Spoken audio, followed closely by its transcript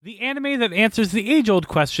The anime that answers the age-old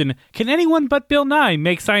question, can anyone but Bill Nye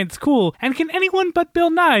make science cool, and can anyone but Bill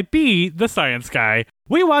Nye be the science guy?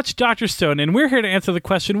 We watched Dr. Stone, and we're here to answer the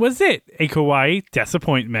question, was it a kawaii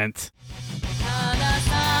disappointment?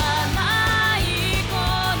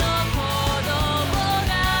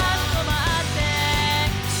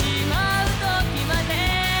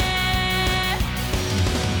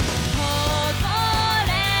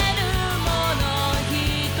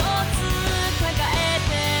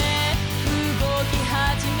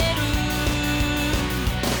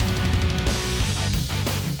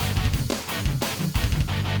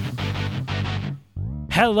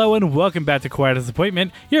 Hello and welcome back to Quiet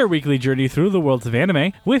Disappointment, your weekly journey through the worlds of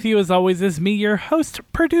anime. With you as always is me, your host,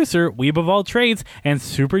 producer, weeb of all trades, and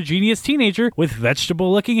super genius teenager with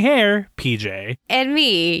vegetable-looking hair, PJ. And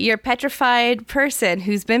me, your petrified person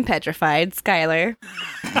who's been petrified, Skylar.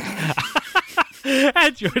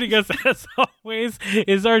 And joining us as always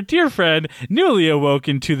is our dear friend, newly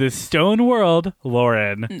awoken to the stone world,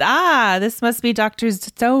 Lauren. This must be Dr.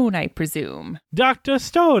 Stone, I presume. Dr.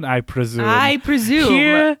 Stone, I presume. I presume.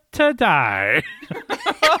 Here to die. No!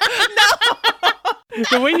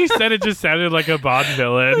 The way you said it just sounded like a Bond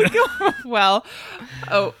villain. Well,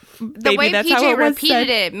 The way that's PJ how it was repeated said.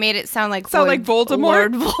 it made it sound like Voldemort?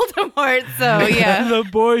 Lord Voldemort, so yeah. The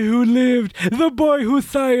boy who lived, the boy who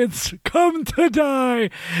science, come to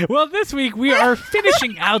die. Well, this week we are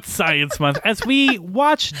finishing out Science Month as we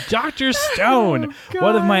watch Dr. Stone,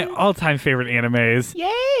 one of my all-time favorite animes.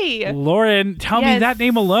 Yay! Lauren, tell me that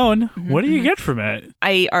name alone. What do you get from it?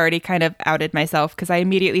 I already kind of outed myself because I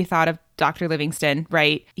immediately thought of Dr. Livingston,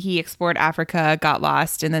 right? He explored Africa, got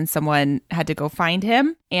lost, and then someone had to go find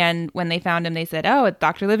him. And when they found him, they said, oh, it's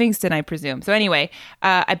Dr. Livingston, I presume. So anyway,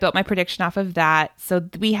 I built my prediction off of that. So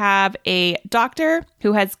we have a doctor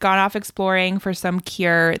who has gone off exploring for some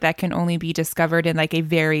cure that can only be discovered in like a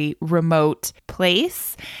very remote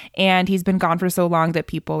place. And he's been gone for so long that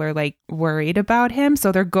people are like worried about him.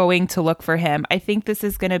 So they're going to look for him. I think this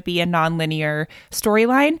is going to be a nonlinear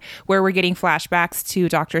storyline where we're getting flashbacks to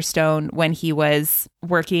Dr. Stone when he was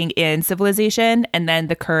working in Civilization, and then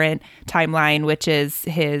the current timeline, which is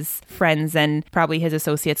his friends and probably his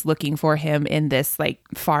associates looking for him in this like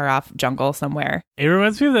far off jungle somewhere. It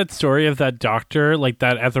reminds me of that story of that doctor, like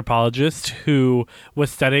that anthropologist who was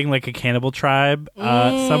studying like a cannibal tribe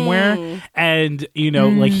somewhere. And, you know,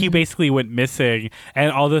 like he basically went missing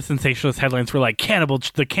and all the sensationalist headlines were like,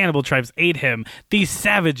 the cannibal tribes ate him, these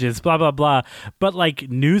savages, blah, blah, blah. But like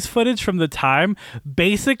news footage from the time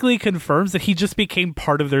basically confirms that he just became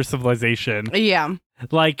part of their civilization. Yeah.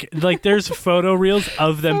 Like there's photo reels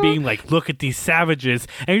of them being like, look at these savages,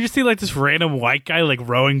 and you just see like this random white guy like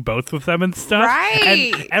rowing boats with them and stuff.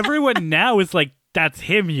 Right. And everyone now is like, that's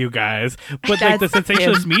him, you guys. But like the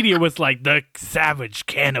sensationalist media was like, the savage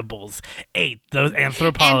cannibals ate those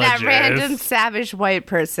anthropologists. And that random savage white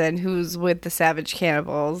person who's with the savage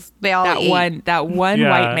cannibals. They all that one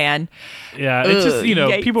white man. Yeah, it's just, you know,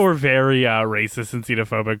 yikes. people were very racist and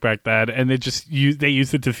xenophobic back then, and they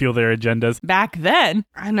used it to fuel their agendas. Back then.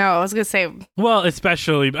 I know, I was going to say. Well,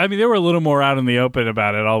 especially, I mean, they were a little more out in the open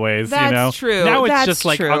about it always, That's you know? true. Now it's That's just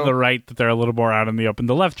like true. on the right that they're a little more out in the open.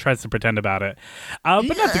 The left tries to pretend about it. But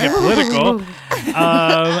not to get political.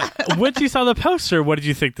 Once you saw the poster, what did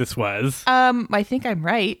you think this was? I think I'm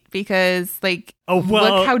right because like Oh,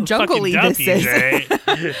 well, look how jungly this is.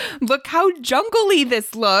 Look how jungly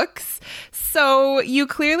this looks. So you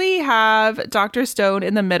clearly have Dr. Stone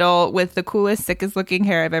in the middle with the coolest, sickest looking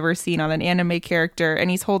hair I've ever seen on an anime character. And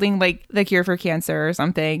he's holding like the cure for cancer or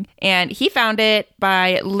something. And he found it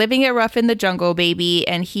by living it rough in the jungle, baby.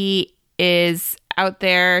 And he is out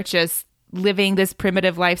there just living this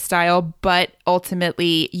primitive lifestyle, but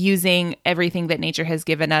ultimately using everything that nature has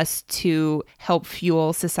given us to help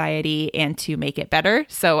fuel society and to make it better.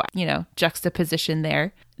 So, you know, juxtaposition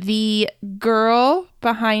there. The girl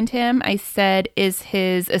behind him, I said, is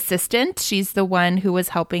his assistant. She's the one who was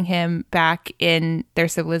helping him back in their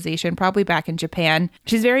civilization, probably back in Japan.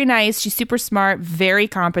 She's very nice. She's super smart, very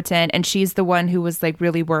competent. And she's the one who was like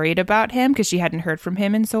really worried about him because she hadn't heard from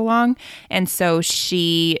him in so long. And so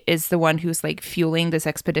she is the one who's like fueling this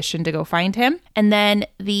expedition to go find him. And then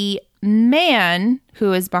the man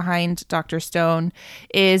who is behind Dr. Stone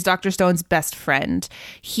is Dr. Stone's best friend.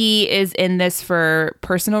 He is in this for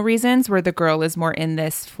personal reasons, where the girl is more in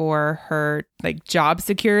this for her like job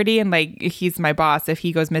security and like, he's my boss. If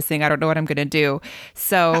he goes missing, I don't know what I'm going to do.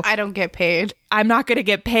 So I don't get paid. I'm not going to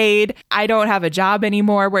get paid. I don't have a job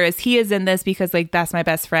anymore. Whereas he is in this because like, that's my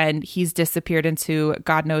best friend. He's disappeared into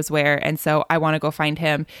God knows where. And so I want to go find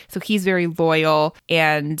him. So he's very loyal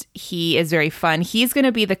and he is very fun. He's going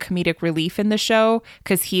to be the comedic relief in the show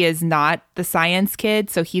because he is not the science kid.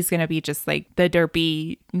 So he's going to be just like the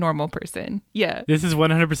derpy normal person. Yeah. This is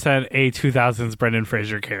 100% a 2000s Brendan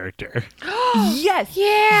Fraser character. Yes.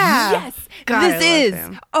 Yeah. Yes. God, I this love is.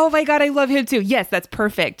 him. Oh my God, I love him too. Yes, that's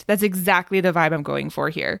perfect. That's exactly the vibe I'm going for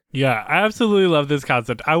here. Yeah, I absolutely love this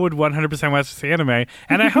concept. I would 100% watch this anime,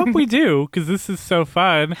 and I hope we do, because this is so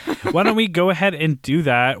fun. Why don't we go ahead and do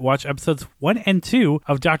that? Watch episodes 1 and 2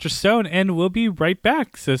 of Dr. Stone, and we'll be right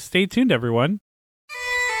back. So stay tuned, everyone.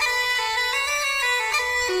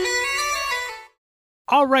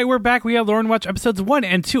 All right, we're back. We have Lauren watch episodes 1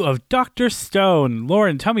 and 2 of Dr. Stone.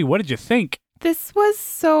 Lauren, tell me, what did you think? This was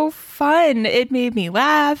so fun. It made me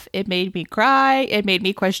laugh. It made me cry. It made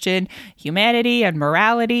me question humanity and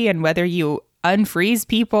morality and whether you unfreeze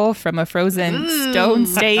people from a frozen stone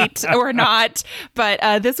state or not.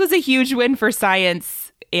 But this was a huge win for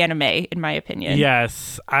science anime, in my opinion.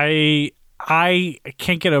 Yes, I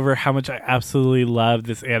can't get over how much I absolutely love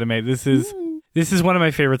this anime. This is one of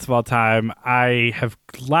my favorites of all time. I have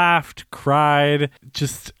laughed, cried,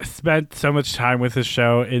 just spent so much time with this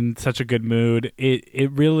show in such a good mood.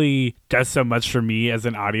 It really does so much for me as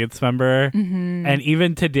an audience member. Mm-hmm. And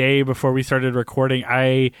even today, before we started recording,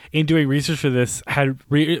 in doing research for this, had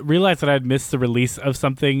realized that I'd missed the release of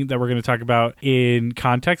something that we're going to talk about in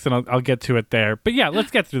context, and I'll get to it there. But yeah,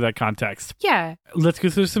 let's get through that context. Yeah. Let's go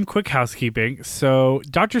through some quick housekeeping. So,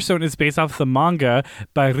 Dr. Stone is based off the manga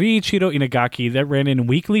by Riichiro Inagaki that ran in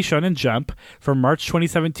Weekly Shonen Jump from March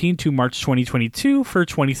 2017 to March 2022 for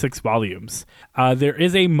 26 volumes. There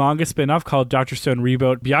is a manga spin-off called Dr. Stone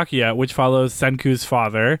Reboot Byakuya, which follows Senku's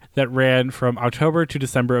father, that ran from October to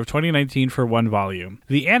December of 2019 for 1 volume.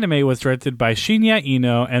 The anime was directed by Shinya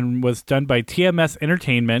Ino and was done by TMS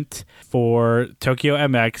Entertainment for Tokyo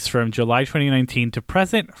MX from July 2019 to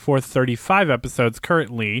present for 35 episodes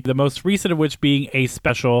currently, the most recent of which being a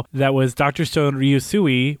special that was Dr. Stone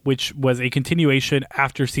Ryusui, which was a continuation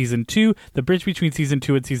after Season 2, the bridge between Season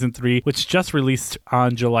 2 and Season 3, which just released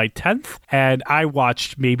on July 10th. And I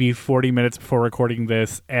watched maybe 40 minutes before recording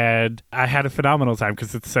this, and I had a phenomenal time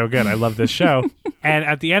because it's so good. I love this show. And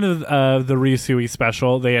at the end of the Ryusui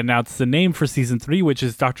special, they announced the name for Season 3, which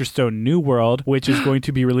is Dr. Stone New World, which is going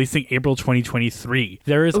to be releasing April 2023.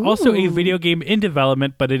 There is also a video game in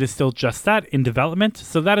development, but it is still just that, in development.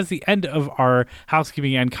 So that is the end of our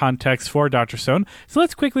housekeeping and context for Dr. Stone. So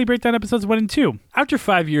let's quickly break down episodes 1 and 2. After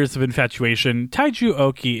 5 years of infatuation, Taiju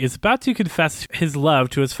Oki is about to confess his love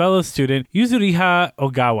to his fellow student Yuzuriha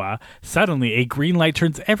Ogawa. Suddenly, a green light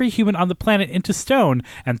turns every human on the planet into stone,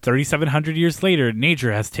 and 3,700 years later,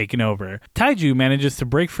 nature has taken over. Taiju manages to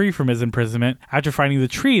break free from his imprisonment. After finding the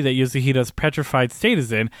tree that Yasuhida's petrified state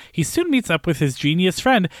is in, he soon meets up with his genius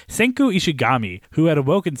friend, Senku Ishigami, who had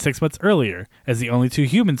awoken 6 months earlier. As the only 2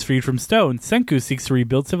 humans freed from stone, Senku seeks to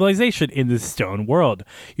rebuild civilization in this stone world,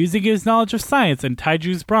 using his knowledge of science and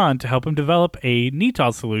Taiju's brawn to help him develop a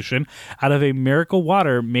Nital solution out of a miracle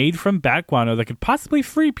water made from bat guano that could possibly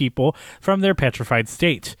free people from their petrified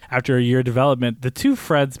state. After a year of development, the 2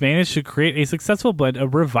 friends managed to create a successful blend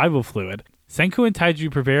of revival fluid. Senku and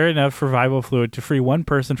Taiju prepare enough revival fluid to free 1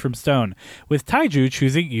 person from stone, with Taiju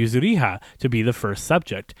choosing Yuzuriha to be the first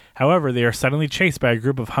subject. However, they are suddenly chased by a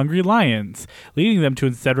group of hungry lions, leading them to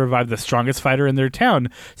instead revive the strongest fighter in their town,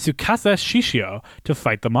 Tsukasa Shishio, to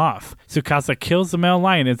fight them off. Tsukasa kills the male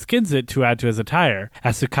lion and skins it to add to his attire.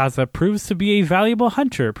 As Tsukasa proves to be a valuable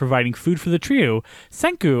hunter, providing food for the trio,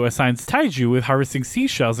 Senku assigns Taiju with harvesting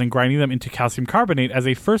seashells and grinding them into calcium carbonate as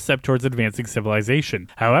a first step towards advancing civilization.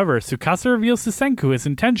 However, Tsukasa reveals to Senku his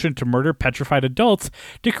intention to murder petrified adults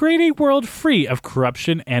to create a world free of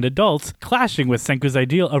corruption and adults, clashing with Senku's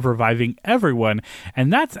ideal of reviving everyone.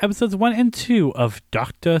 And that's episodes 1 and 2 of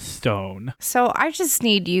Dr. Stone. So I just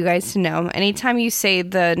need you guys to know, anytime you say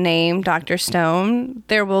the name Dr. Stone,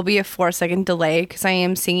 there will be a 4-second delay because I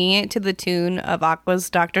am singing it to the tune of Aqua's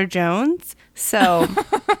Dr. Jones. So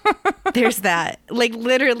there's that. Like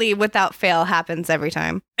literally without fail happens every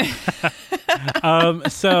time.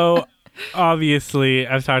 So obviously,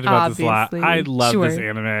 I've talked about this a lot. I love this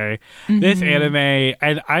anime. Mm-hmm. This anime,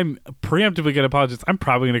 and I'm preemptively going to apologize. I'm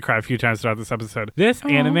probably going to cry a few times throughout this episode. This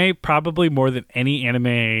anime, probably more than any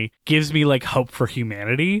anime, gives me like hope for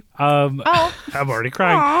humanity. I'm already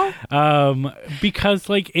crying. Because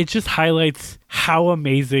like it just highlights how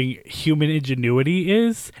amazing human ingenuity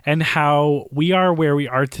is and how we are where we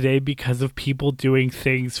are today because of people doing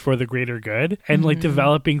things for the greater good and like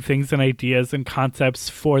developing things and ideas and concepts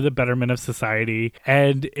for the betterment of society.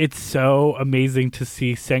 And it's so amazing to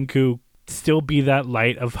see Senku still be that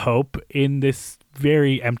light of hope in this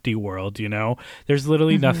very empty world, you know? There's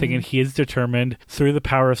literally nothing, and he is determined through the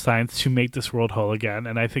power of science to make this world whole again.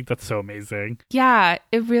 And I think that's so amazing. Yeah,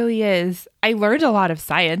 it really is. I learned a lot of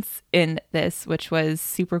science in this, which was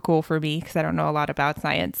super cool for me because I don't know a lot about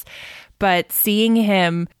science. But seeing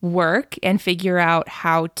him work and figure out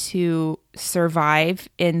how to survive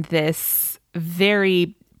in this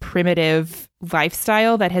very primitive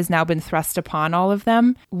lifestyle that has now been thrust upon all of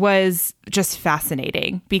them was just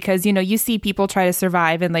fascinating because, you know, you see people try to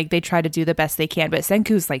survive and like they try to do the best they can, but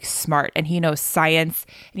Senku's like smart and he knows science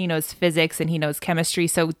and he knows physics and he knows chemistry.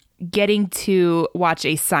 So getting to watch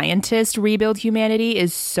a scientist rebuild humanity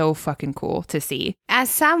is so fucking cool to see.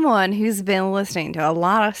 As someone who's been listening to a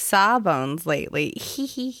lot of Sawbones lately,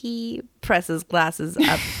 he presses glasses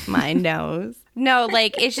up my nose. No,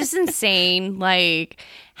 like, it's just insane, like,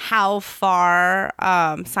 how far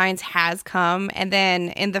science has come. And then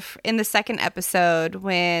in the second episode,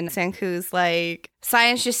 when Senku's like,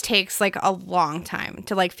 science just takes like a long time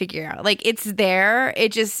to like figure out. Like, it's there,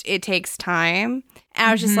 it takes time. And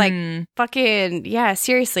I was just like, fucking, yeah,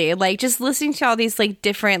 seriously. Like, just listening to all these, like,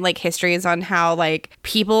 different, like, histories on how, like,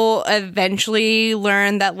 people eventually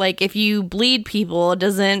learn that, like, if you bleed people, it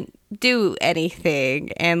doesn't do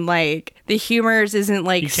anything. And, like, the humors isn't,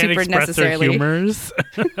 like, you can't super express necessarily. their humors.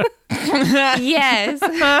 Yes.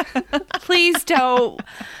 Please don't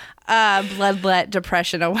bloodlet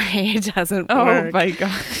depression away. It doesn't work. Oh, my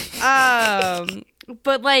God.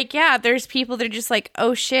 But, like, yeah, there's people that are just like,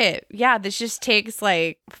 oh, shit. Yeah, this just takes,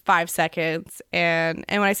 like, 5 seconds. And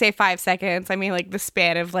when I say 5 seconds, I mean, like, the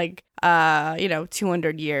span of, like,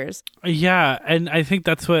 200 years. Yeah, and I think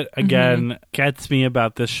that's what, again, gets me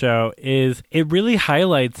about this show is it really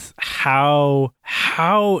highlights how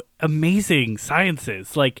amazing science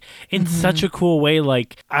is. Like, in such a cool way,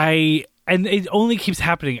 like, and it only keeps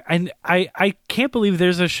happening. And I can't believe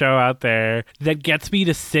there's a show out there that gets me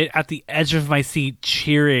to sit at the edge of my seat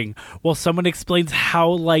cheering while someone explains how,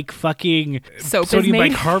 like, fucking Soap sodium is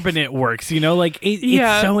made. bicarbonate works. You know, like,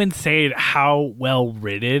 it's so insane how well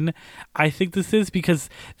written I think this is because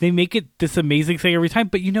they make it this amazing thing every time.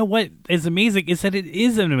 But you know what is amazing is that it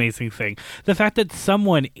is an amazing thing. The fact that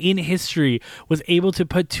someone in history was able to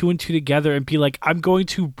put 2 and 2 together and be like, I'm going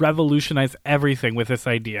to revolutionize everything with this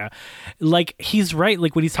idea. Like, he's right.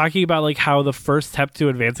 Like, when he's talking about, like, how the first step to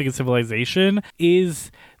advancing a civilization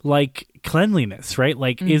is, like, cleanliness, right?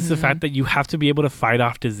 Like, is the fact that you have to be able to fight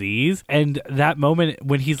off disease. And that moment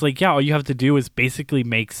when he's like, yeah, all you have to do is basically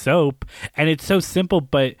make soap. And it's so simple,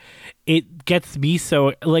 but it gets me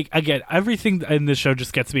so, like, again, everything in the show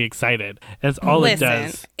just gets me excited. That's all it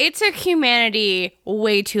does. It took humanity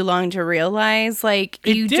way too long to realize, like,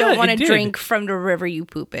 you don't want to drink from the river you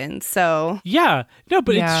poop in. So yeah, no,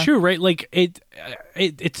 but it's true, right? Like,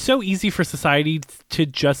 it's so easy for society to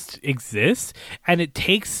just exist, and it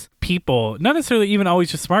takes people, not necessarily even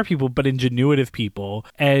always just smart people, but ingenuitive people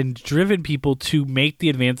and driven people to make the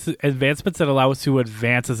advancements that allow us to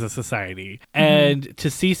advance as a society. And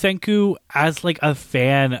to see Senku as, like, a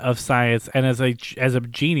fan of science and as a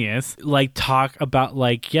genius, like, talk about,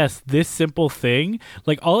 like, yes, this simple thing,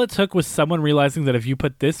 like, all it took was someone realizing that if you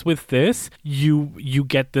put this with this, you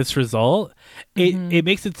get this result. It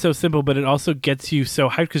makes it so simple, but it also gets you so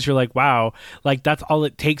hyped because you're like, wow, like, that's all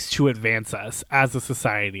it takes to advance us as a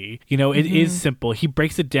society. You know, it is simple. He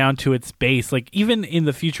breaks it down to its base. Like, even in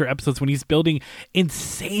the future episodes when he's building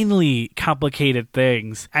insanely complicated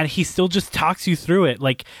things and he still just talks you through it.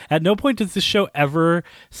 Like, at no point does this show ever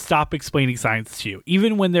stop explaining science to you.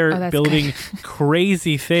 Even when they're building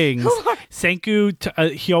crazy things,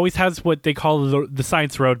 Senku, he always has what they call the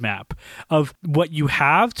science roadmap of what you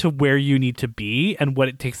have to where you need to be and what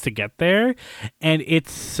it takes to get there. And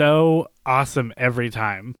it's so awesome every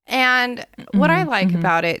time. And what I like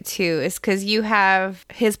about it too is because you have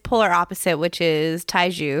his polar opposite, which is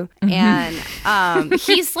Taiju, and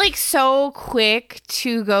he's, like, so quick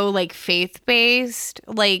to go, like, faith-based.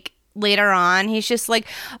 Like, later on he's just like,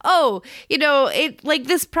 oh, you know, it, like,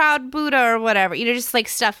 this proud Buddha or whatever, you know, just, like,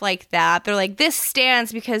 stuff like that. They're like, this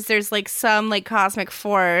stands because there's, like, some, like, cosmic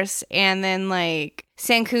force, and then, like,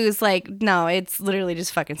 Senku's like, no, it's literally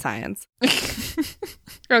just fucking science.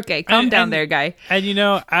 Okay, calm down there, guy. And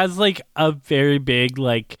as like a very big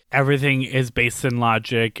like everything is based in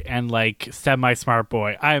logic and like semi-smart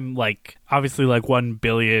boy, I'm like obviously like 1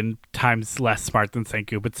 billion times less smart than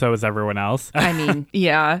Senku, but so is everyone else. I mean,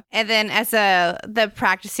 yeah. And then as the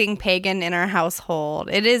practicing pagan in our household,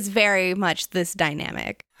 it is very much this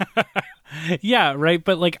dynamic. Yeah, right.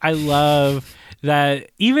 But like I love that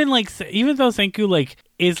even though Senku like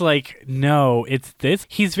is like, no, it's this,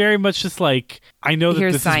 he's very much just like, I know that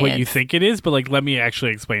Here's this science. is what you think it is, but like let me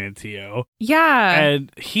actually explain it to you. Yeah.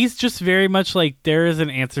 And he's just very much like, there is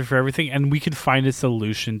an answer for everything and we can find a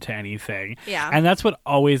solution to anything. Yeah. And that's what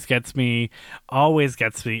always gets me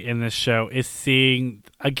in this show, is seeing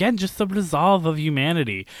again just the resolve of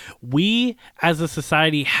humanity. We as a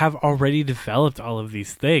society have already developed all of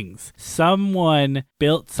these things. Someone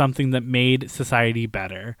built something that made society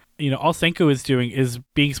better. All Senku is doing is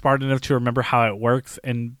being smart enough to remember how it works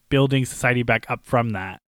and building society back up from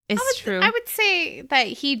that. It's true. I would say that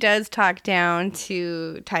he does talk down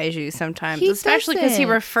to Taiju sometimes, He especially because he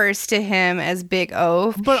doesn't. refers to him as Big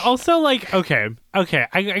O. But also, like, okay,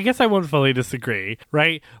 I guess I won't fully disagree,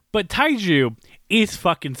 right? But Taiju is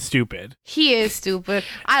fucking stupid. He is stupid.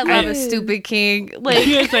 I love a stupid king. Like,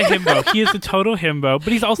 He is a himbo. He is a total himbo,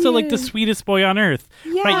 but he's also like the sweetest boy on earth.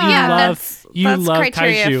 Yeah. Right? that's love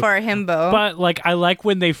criteria Taiju. for a himbo. But like I like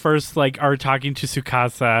when they first like are talking to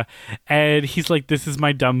Tsukasa and he's like, this is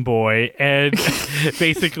my dumb boy, and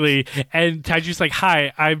basically and Taiju's like,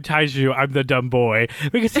 hi, I'm Taiju, I'm the dumb boy,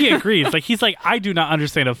 because he agrees. Like he's like, I do not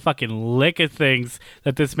understand a fucking lick of things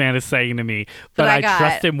that this man is saying to me, but I I got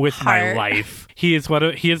trust him with my heart. life. He is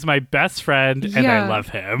my best friend and I Yeah. love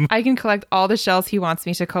him. I can collect all the shells he wants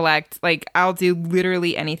me to collect. Like, I'll do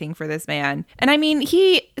literally anything for this man. And I mean,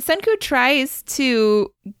 Senku tries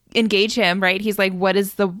to engage him, right? He's like, what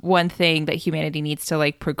is the one thing that humanity needs to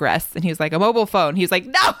like progress? And he's like, a mobile phone. He's like,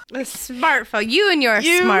 no, a smartphone. You and your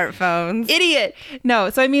smartphones. idiot. No.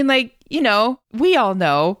 So I mean, like, we all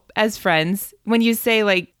know as friends, when you say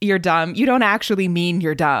like you're dumb, you don't actually mean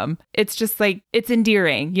you're dumb. It's just like, it's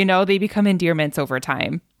endearing, they become endearments over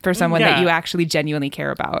time for someone that Yeah. you actually genuinely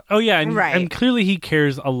care about. Oh yeah, and, Right. and clearly he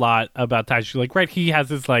cares a lot about Taiju. Like, right, he has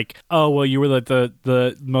this like, oh well, you were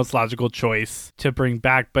the most logical choice to bring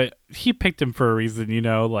back, but he picked him for a reason,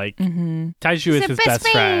 like Taiju is They're his best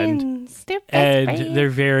friend. friends. They're best And friends. they're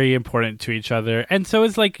very important to each other, and so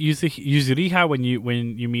is like Yuzuriha when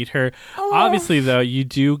you meet her. Oh. Obviously, though, you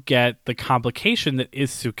do get the complication that is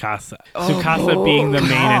Tsukasa. Tsukasa being the main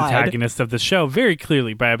God. antagonist of the show, very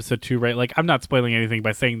clearly by episode 2, right? Like, I'm not spoiling anything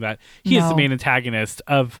by saying that he is the No. main antagonist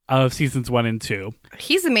of seasons 1 and 2.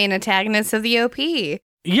 He's the main antagonist of the OP.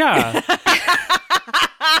 Yeah.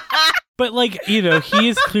 But like, he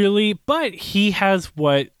is clearly, but he has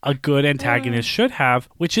what a good antagonist should have,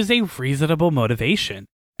 which is a reasonable motivation.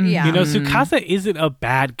 Yeah. Tsukasa isn't a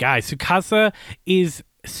bad guy. Tsukasa is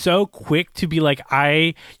so quick to be like,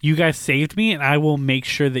 you guys saved me and I will make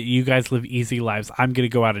sure that you guys live easy lives. I'm going to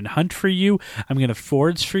go out and hunt for you. I'm going to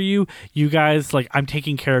forage for you. You guys, like, I'm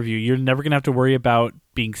taking care of you. You're never going to have to worry about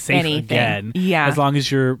being safe Anything. again. Yeah. As long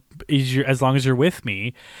as you're with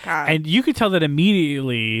me. God. And you could tell that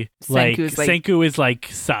immediately, like, Senku's like- Senku is like,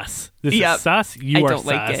 sus. This Yep. is sus. You I are don't sus.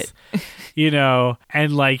 like it.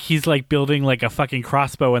 And like he's like building like a fucking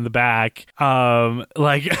crossbow in the back,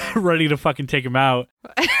 like ready to fucking take him out.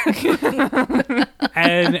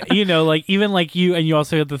 And like even like you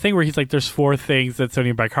also have the thing where he's like, there's 4 things that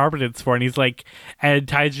sodium bicarbonate's for, and he's like, and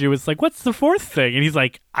Taiju was like, what's the 4th thing? And he's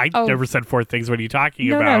like, I never said 4 things. What are you talking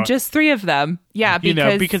No, about? no, just 3 of them. Yeah,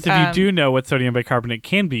 because because if you do know what sodium bicarbonate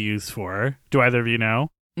can be used for, do either of you know?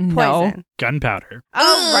 no. Poison. Gunpowder.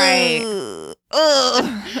 Oh, right.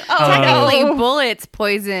 Oh, Technically, bullets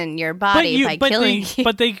poison your body by killing you.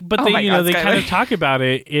 But they Oh my God, they kind Skylar. of talk about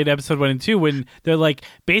it in episode 1 and 2 when they're like,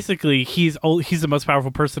 basically he's the most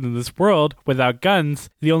powerful person in this world without guns.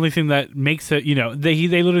 The only thing that makes it, they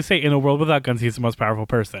literally say, in a world without guns, he's the most powerful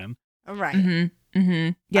person. Right.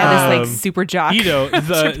 Yeah, this like super jock.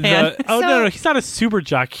 The Japan. no, he's not a super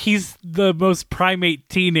jock. He's the most primate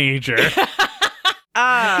teenager.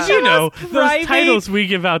 Those primate- titles we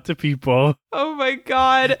give out to people. Oh my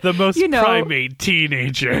god. The most primate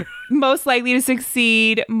teenager. Most likely to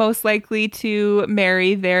succeed, most likely to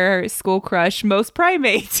marry their school crush, most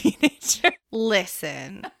primate teenager.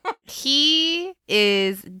 Listen, he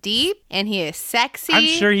is deep and he is sexy. I'm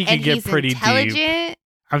sure he can and get he's pretty deep. intelligent.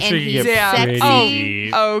 I'm sure And you he's get pretty sexy.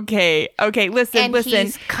 deep. Okay. Listen, And listen.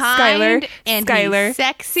 he's kind Skylar, and Skylar, he's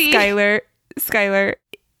sexy. Skylar.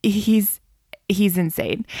 He's he's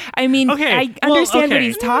insane. I mean, Okay, I understand what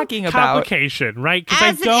he's talking about. Complication, right? Because I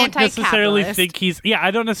As an don't necessarily anti-capitalist. think he's. Yeah,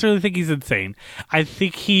 I don't necessarily think he's insane. I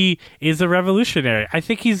think he is a revolutionary. I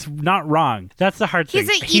think he's not wrong. That's the hard He's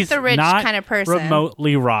thing. a eat the rich not kind of person.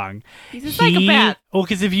 Remotely wrong. He's a psychopath. Well,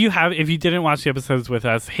 because if you didn't watch the episodes with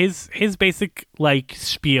us, his basic like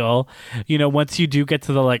spiel, once you do get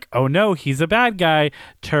to the like, oh no, he's a bad guy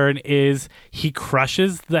turn is he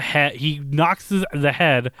crushes the head, he knocks the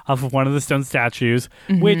head off of one of the stone statues,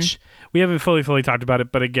 which we haven't fully talked about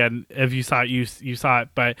it, but again, if you saw it, you saw it.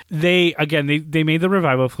 But they made the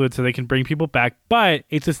revival fluid so they can bring people back, but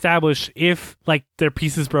it's established if like their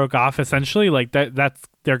pieces broke off, essentially, like that's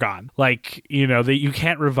they're gone. Like, you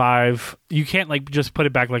can't revive, you can't like just put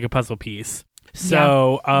it back like a puzzle piece.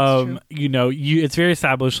 So, it's very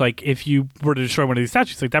established, like, if you were to destroy one of these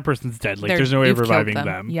statues, like, that person's dead. Like, there's no way of You've killed reviving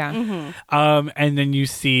them. Yeah. And then you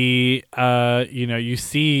see, you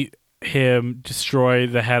see him destroy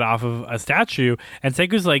the head off of a statue, and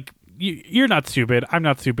Senku's like, you're not stupid. I'm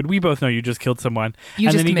not stupid. We both know you just killed someone. You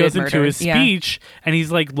and just then he goes committed into murder. his Yeah. speech, and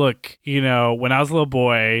he's like, look, when I was a little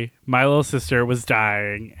boy, my little sister was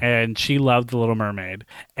dying, and she loved The Little Mermaid.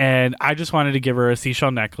 And I just wanted to give her a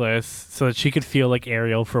seashell necklace so that she could feel like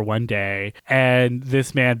Ariel for one day. And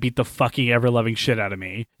this man beat the fucking ever-loving shit out of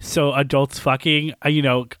me. So adults fucking,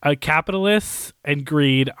 capitalists and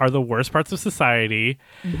greed are the worst parts of society.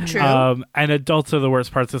 True. And adults are the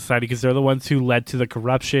worst parts of society because they're the ones who led to the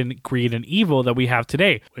corruption, greed, and evil that we have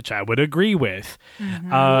today, which I would agree with.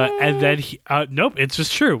 And then, nope, it's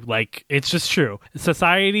just true. Like, it's just true.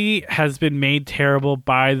 Society has been made terrible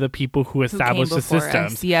by the people who established the before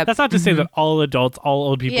systems. us. Yep. That's not to say that all adults, all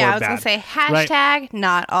old people yeah, are I was bad. going to say right? hashtag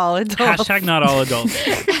not all adults. Hashtag not all adults.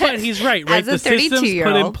 But he's right, right? As a The systems put in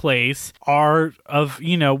 32-year-old. place are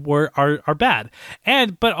bad.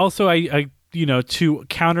 But also I to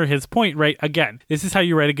counter his point, right? Again, this is how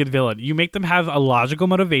you write a good villain. You make them have a logical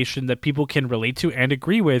motivation that people can relate to and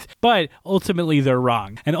agree with, but ultimately they're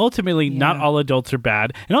wrong. And ultimately, not all adults are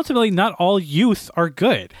bad. And ultimately, not all youth are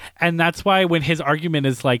good. And that's why when his argument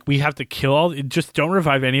is like, we have to kill just don't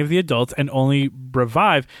revive any of the adults and only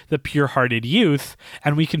revive the pure-hearted youth,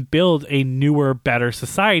 and we can build a newer, better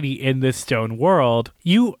society in this stone world.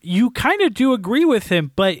 You kind of do agree with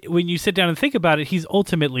him, but when you sit down and think about it, he's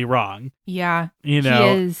ultimately wrong. Yeah. He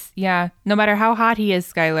is. Yeah. No matter how hot he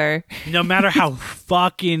is, Skylar. No matter how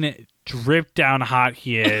fucking drip down hot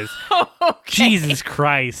he is. Jesus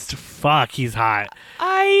Christ. Fuck, he's hot.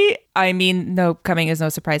 I mean, no, coming as no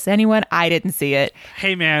surprise to anyone. I didn't see it.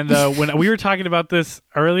 Hey, man, though, when we were talking about this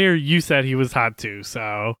earlier, you said he was hot too,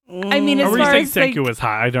 so. I mean, as Or were you far saying as like, Senku was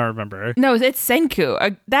hot? I don't remember. no, it's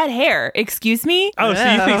Senku. That hair. Excuse me. Oh, so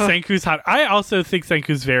you think Senku's hot? I also think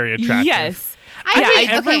Senku's very attractive. Yes.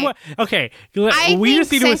 Everyone. Okay, I we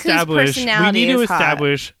just need think to Senku's establish. We personality need to is hot.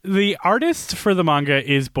 establish the artist for the manga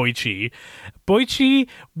is Boichi. Boichi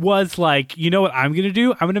was like, you know what I'm gonna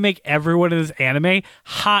do? I'm gonna make everyone in this anime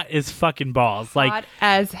hot as fucking balls. Like, Hot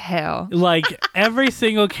as hell. like every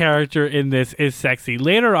single character in this is sexy.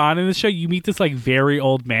 Later on in the show, you meet this like very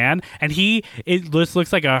old man, and it just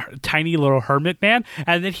looks like a tiny little hermit man,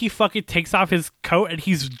 and then he fucking takes off his coat, and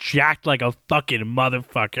he's jacked like a fucking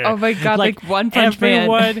motherfucker. Oh my God, like One Punch Man.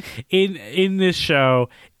 Everyone in this show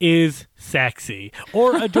is sexy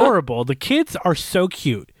or adorable. The kids are so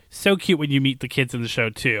cute. So cute when you meet the kids in the show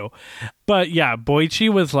too. But yeah, Boichi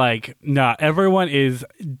was like, nah, everyone is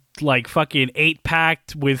like fucking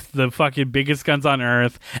 8-packed with the fucking biggest guns on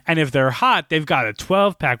earth. And if they're hot, they've got a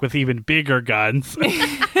 12-pack with even bigger guns.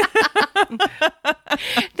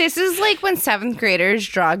 This is like when 7th graders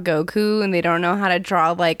draw Goku and they don't know how to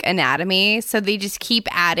draw like anatomy, so they just keep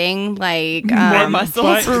adding like More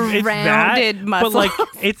muscles. But it's rounded that, muscles. But like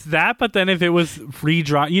it's that, but then if it was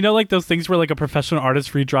redrawn, like those things where like a professional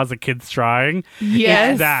artist redraws a kid's drawing.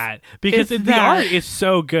 Yes. It's that. Because It's the that. art is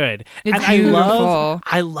so good. It's and beautiful.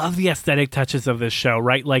 I love the aesthetic touches of this show,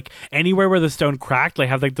 right? Like anywhere where the stone cracked, they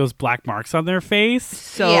have like those black marks on their face.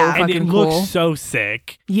 So Yeah. And fucking it cool. looks so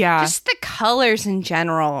sick. Yeah. just the colors in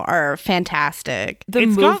general are fantastic. The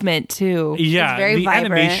It's got- movement too. Yeah, very the vibrant.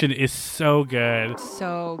 animation is so good.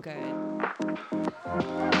 So good.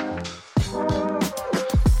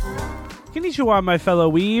 Konnichiwa, my fellow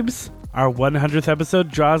weebs. Our 100th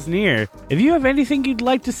episode draws near. If you have anything you'd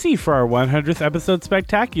like to see for our 100th episode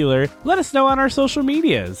spectacular, let us know on our social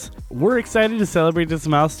medias. We're excited to celebrate this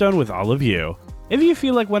milestone with all of you. If you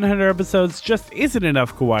feel like 100 episodes just isn't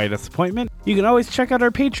enough Kawaii Disappointment, you can always check out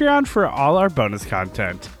our Patreon for all our bonus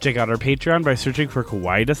content. Check out our Patreon by searching for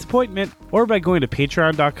Kawaii Disappointment or by going to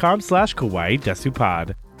patreon.com/Kawaii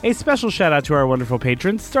Desupod. A special shout out to our wonderful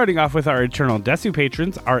patrons, starting off with our Eternal Desu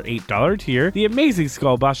patrons, our $8 tier, the amazing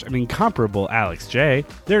Skullbosh and incomparable Alex J.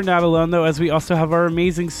 They're not alone though, as we also have our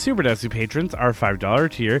amazing Super Desu patrons, our $5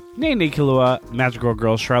 tier, Nene Killua, Magical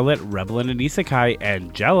Girl Charlotte, Rebel and Isekai,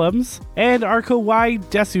 and Jellums. And our Kawaii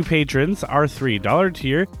Desu patrons, our $3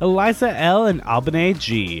 tier, Eliza L and Albane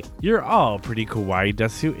G. You're all pretty Kawaii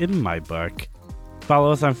Desu in my book.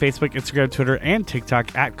 Follow us on Facebook, Instagram, Twitter, and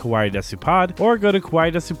TikTok at Kawaii Desu Pod, or go to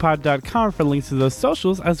kawaiidesupod.com for links to those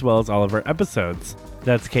socials as well as all of our episodes.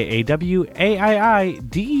 That's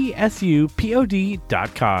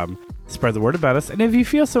KAWAIIDESUPOD.com. Spread the word about us, and if you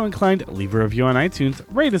feel so inclined, leave a review on iTunes,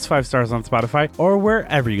 rate us 5 stars on Spotify, or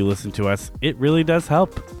wherever you listen to us. It really does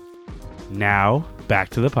help. Now, back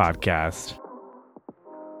to the podcast.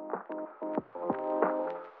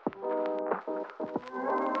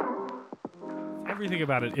 Everything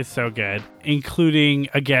about it is so good, including,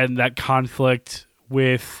 again, that conflict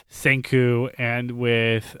with Senku and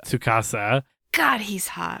with Tsukasa. God, he's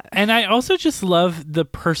hot. And I also just love the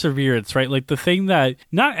perseverance, right? Like the thing that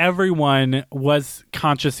not everyone was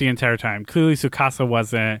conscious the entire time. Clearly Tsukasa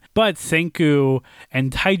wasn't, but Senku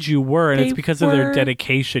and Taiju were, and it's because of their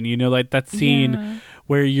dedication. You know, like that scene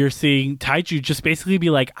where you're seeing Taiju just basically be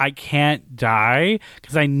like, I can't die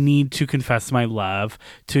because I need to confess my love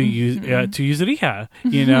to Yuzuriha,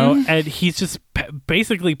 you know? And he's just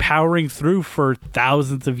basically powering through for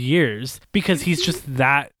thousands of years because he's just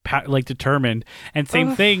that determined. And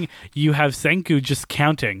same thing, you have Senku just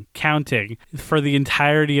counting for the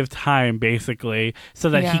entirety of time, basically, so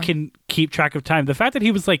that he can keep track of time. The fact that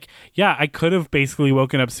he was like, yeah, I could have basically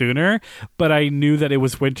woken up sooner, but I knew that it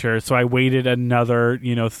was winter, so I waited another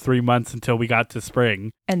 3 months until we got to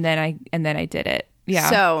spring, and then I did it. Yeah.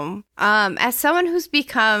 So, as someone who's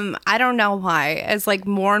become, I don't know why, as like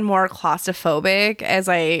more and more claustrophobic as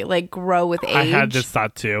I like grow with age. I had this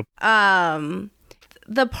thought too.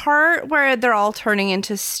 The part where they're all turning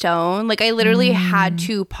into stone, like I literally had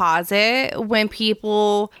to pause it when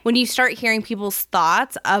you start hearing people's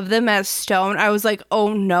thoughts of them as stone. I was like,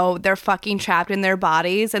 oh no, they're fucking trapped in their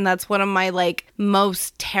bodies. And that's one of my like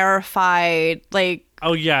most terrified, like.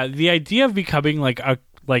 Oh yeah. The idea of becoming like a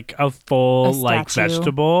full like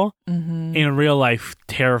vegetable in real life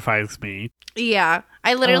terrifies me. Yeah.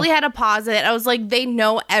 I literally had to pause it. I was like, they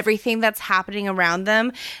know everything that's happening around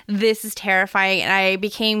them. This is terrifying. And I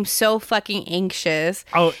became so fucking anxious.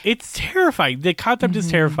 Oh, it's terrifying. The concept is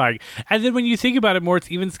terrifying. And then when you think about it more, it's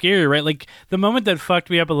even scarier, right? Like the moment that fucked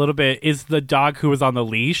me up a little bit is the dog who was on the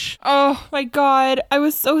leash. Oh my God. I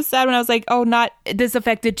was so sad when I was like, oh, this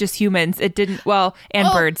affected just humans. It didn't,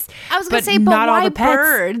 and birds. I was going to say, but not why all the pets.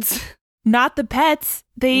 Birds? Not the pets.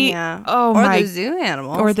 The zoo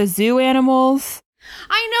animals. Or the zoo animals.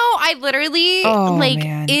 I know. I literally,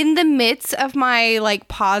 in the midst of my, like,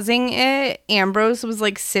 pausing it, Ambrose was,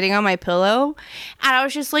 like, sitting on my pillow. And I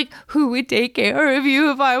was just like, who would take care of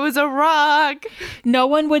you if I was a rock? No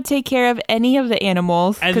one would take care of any of the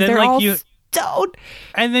animals. And then, they're like, all stoned.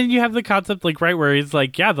 And then you have the concept, like, right, where he's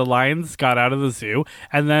like, yeah, the lions got out of the zoo.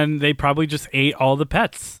 And then they probably just ate all the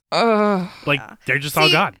pets. They're just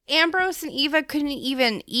all gone. Ambrose and Eva couldn't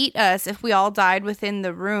even eat us if we all died within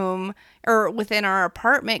the room or within our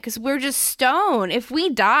apartment because we're just stone. If we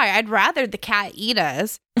die, I'd rather the cat eat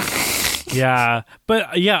us. Yeah.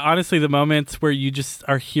 But yeah, honestly, the moments where you just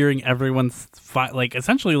are hearing everyone's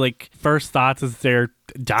essentially like first thoughts as they're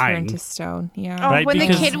dying. Turn to stone. Yeah. Oh, right? when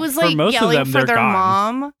because the kid was like yelling for their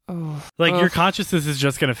mom. Your consciousness is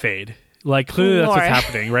just going to fade. Like clearly that's what's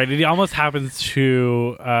happening, right? It almost happens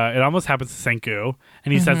to Senku,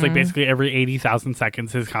 and he says like basically every 80,000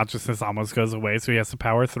 seconds his consciousness almost goes away, so he has to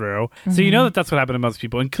power through. So you know that's what happened to most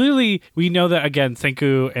people, and clearly we know that again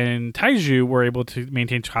Senku and Taiju were able to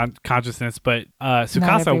maintain consciousness, but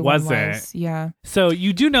Tsukasa wasn't. Yeah. So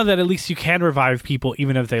you do know that at least you can revive people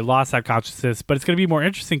even if they lost that consciousness, but it's going to be more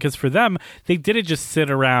interesting because for them they didn't just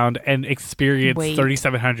sit around and experience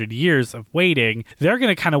 3,700 years of waiting. They're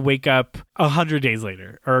going to kind of wake up 100 days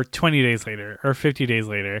later or 20 days later or 50 days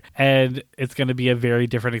later, and it's going to be a very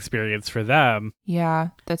different experience for them. Yeah,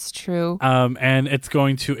 that's true. And it's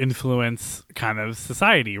going to influence kind of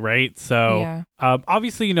society, right? So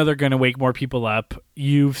obviously, they're going to wake more people up.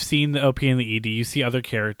 You've seen the OP and the ED. You see other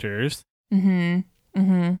characters.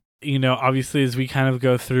 Obviously, as we kind of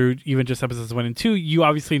go through even just episodes 1 and 2, you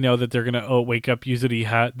obviously know that they're going to wake up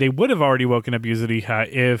Yuzuriha. They would have already woken up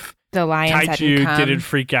Yuzuriha if The lions hadn't Taiju come. didn't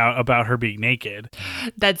freak out about her being naked.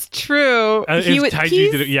 That's true.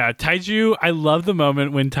 Taiju, I love the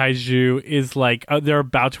moment when Taiju is like, they're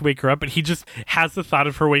about to wake her up, but he just has the thought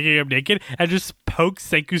of her waking up naked and just pokes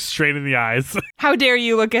Senku straight in the eyes. How dare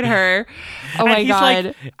you look at her? Oh my he's God.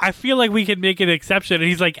 Like, I feel like we can make an exception. And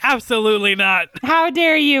he's like, absolutely not. How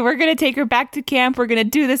dare you? We're going to take her back to camp. We're going to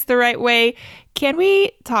do this the right way. Can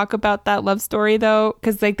we talk about that love story though?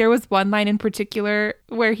 Because like there was one line in particular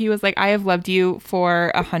where he was like, I have loved you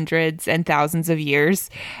for hundreds and thousands of years.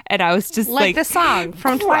 And I was just like the song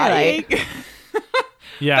from crying. Twilight.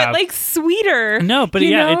 Yeah, but like sweeter. No, but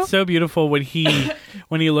you know? It's so beautiful when he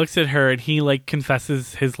looks at her and he like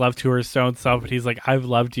confesses his love to her stone self, and he's like, I've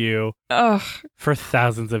loved you for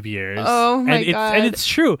thousands of years. Oh my God. And it's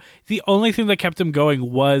true. The only thing that kept him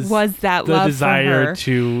going was that the love desire for her.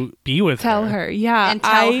 to be with Tell her. Yeah. And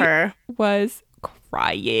tell her. Was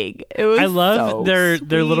crying. It was I love so their sweet.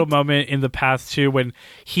 little moment in the past too, when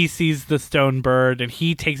he sees the stone bird and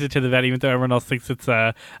he takes it to the vet, even though everyone else thinks it's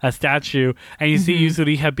a statue. And you see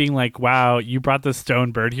Yuzuriha being like, "Wow, you brought the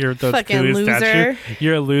stone bird here, the Fucking loser. statue.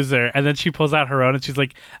 You're a loser." And then she pulls out her own, and she's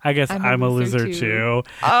like, "I guess I'm a loser too."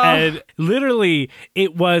 Oh. And literally,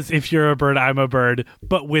 it was "If you're a bird, I'm a bird,"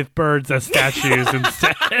 but with birds as statues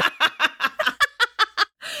instead.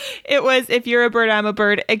 It was "If you're a bird, I'm a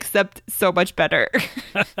bird," except so much better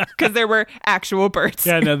because there were actual birds.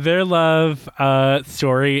 Yeah, no, their love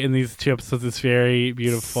story in these 2 episodes is very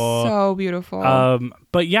beautiful. So beautiful.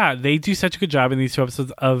 But yeah, they do such a good job in these 2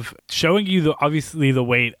 episodes of showing you obviously the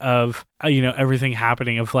weight of everything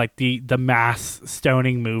happening, of like the mass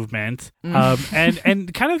stoning movement,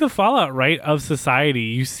 and kind of the fallout, right, of society.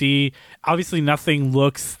 You see, obviously nothing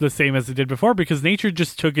looks the same as it did before because nature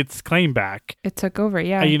just took its claim back. It took over,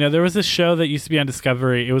 yeah. There was a show that used to be on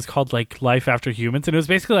Discovery. It was called like Life After Humans, and it was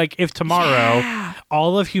basically like if tomorrow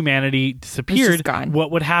all of humanity disappeared,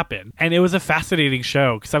 what would happen? And it was a fascinating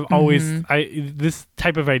show because I've always this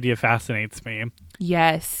type of idea fascinates me.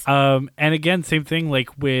 Yes. And again, same thing, like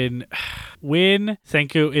when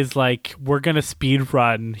Senku is like, we're gonna speed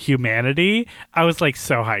run humanity, I was like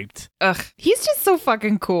so hyped. Ugh, he's just so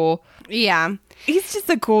fucking cool. Yeah. He's just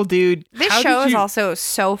a cool dude. This show is also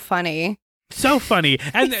so funny. So funny.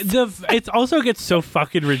 And it also gets so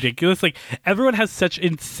fucking ridiculous. Like, everyone has such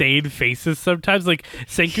insane faces sometimes. Like,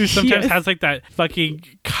 Senku sometimes has like that fucking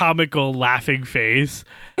comical laughing face.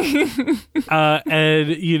 And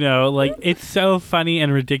like, it's so funny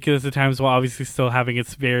and ridiculous at times while obviously still having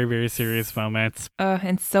its very, very serious moments.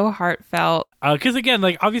 And so heartfelt. Because again,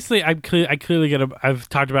 like, obviously I clearly I've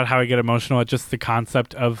talked about how I get emotional at just the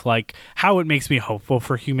concept of like how it makes me hopeful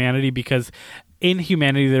for humanity, because in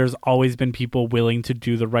humanity, there's always been people willing to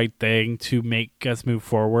do the right thing to make us move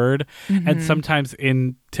forward. And sometimes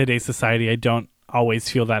in today's society, I don't always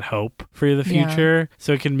feel that hope for the future.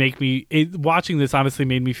 So it can make me, watching this honestly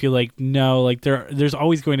made me feel like, no, like there's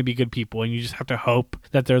always going to be good people, and you just have to hope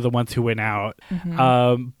that they're the ones who win out.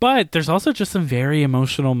 But there's also just some very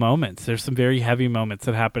emotional moments. There's some very heavy moments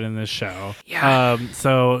that happen in this show.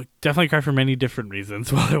 So definitely cry for many different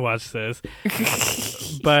reasons while I watch this.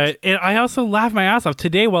 But I also laughed my ass off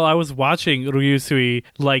today while I was watching Ryusui.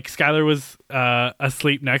 Like, Skylar was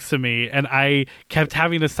asleep next to me, and I kept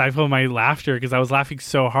having to stifle my laughter because I was laughing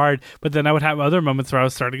so hard. But then I would have other moments where I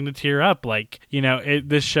was starting to tear up. Like,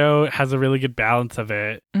 this show has a really good balance of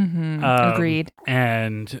it. Agreed.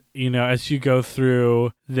 And as you go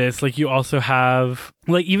through this, like, you also have,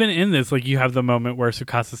 like, even in this, like, you have the moment where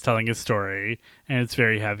Tsukasa's telling his story, and it's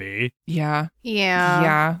very heavy. Yeah.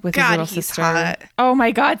 With his God, little he's sister. hot. Oh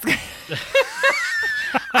my God.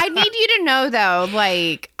 I need you to know, though,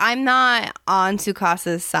 like, I'm not on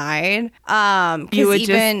Tsukasa's side.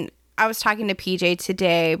 Because I was talking to PJ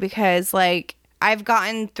today because, like, I've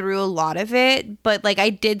gotten through a lot of it, but like I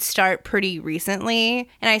did start pretty recently.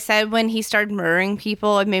 And I said when he started murdering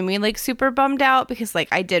people, it made me like super bummed out because like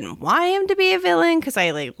I didn't want him to be a villain because I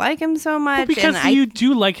like him so much. Well, because you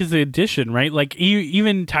do like his addition, right? Like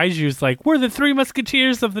even Taiju's like, we're the 3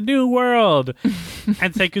 Musketeers of the New World.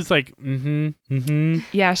 And Senku's like,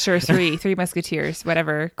 Yeah, sure, three Musketeers,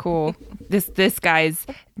 whatever, cool. This guy's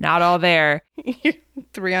not all there.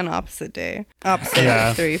 3 on opposite day. Opposite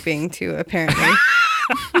of 3 being 2, apparently.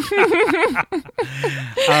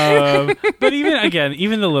 But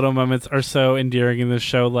even the little moments are so endearing in this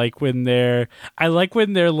show. Like when they're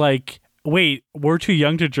like wait, we're too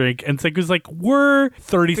young to drink. And Senku's like, we're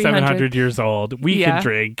 3,700 years old. We can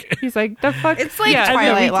drink. He's like, the fuck? It's like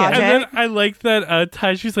Twilight logic. And then I like that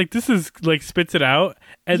Taishi's like, this is like, spits it out.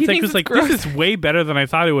 And Senku's like, this is way better than I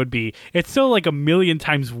thought it would be. It's still like a million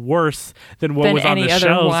times worse than what was on the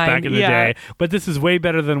shelves back in the day. But this is way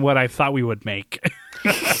better than what I thought we would make.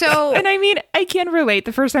 So, and I mean, I can relate.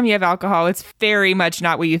 The first time you have alcohol, it's very much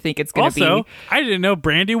not what you think it's going to be. Also, I didn't know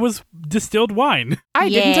brandy was distilled wine. I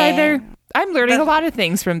didn't either. I'm learning a lot of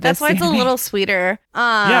things from this. That's why it's a little sweeter.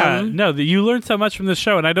 You learned so much from this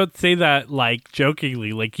show, and I don't say that like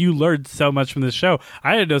jokingly. Like, you learned so much from this show.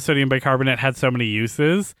 I didn't know sodium bicarbonate had so many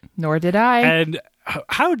uses. Nor did I. And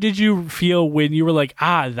how did you feel when you were like,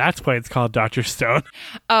 that's why it's called Dr. Stone?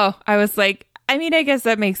 Oh, I was like, I mean, I guess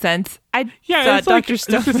that makes sense. It's like, Dr.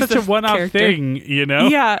 Stone this is such a one-off character. Thing, you know?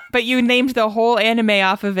 Yeah, but you named the whole anime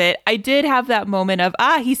off of it. I did have that moment of,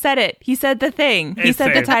 he said it. He said the thing. He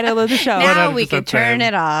said the title of the show. Now we can turn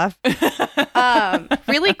it off.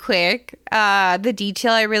 Really quick, the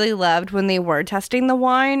detail I really loved when they were testing the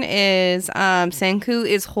wine is Senku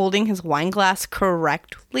is holding his wine glass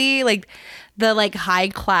correctly, like the high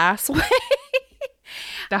class way.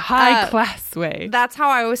 The high class way. That's how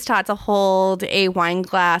I was taught to hold a wine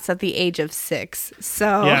glass at the age of 6.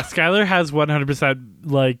 So yeah, Skylar has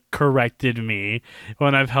 100% corrected me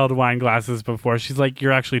when I've held wine glasses before. She's like,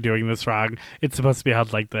 "You're actually doing this wrong. It's supposed to be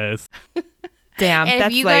held like this." Damn. And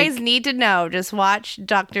if you guys need to know, just watch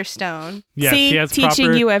Dr. Stone. Yes, he has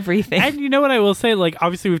teaching you everything. And you know what I will say?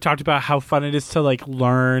 Obviously, we've talked about how fun it is to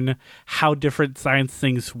learn how different science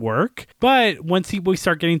things work. But once we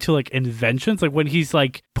start getting to inventions, when he's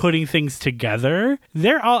putting things together,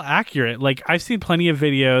 they're all accurate. I've seen plenty of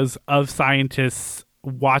videos of scientists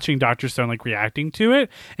watching Dr. Stone reacting to it,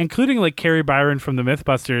 including Carrie Byron from the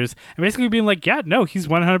Mythbusters, and basically being he's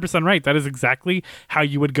 100% right. That is exactly how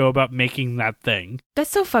you would go about making that thing. That's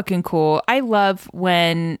so fucking cool. I love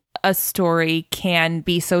when a story can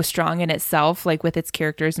be so strong in itself, with its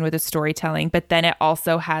characters and with its storytelling, but then it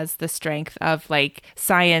also has the strength of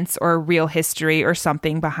science or real history or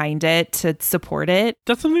something behind it to support it.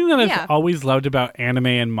 That's something that I've always loved about anime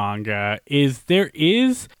and manga is there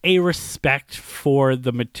is a respect for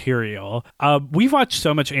the material. We've watched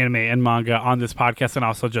so much anime and manga on this podcast and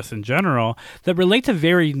also just in general that relate to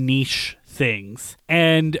very niche things.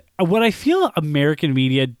 And what I feel American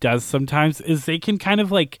media does sometimes is they can kind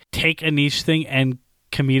of take a niche thing and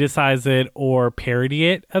comedicize it or parody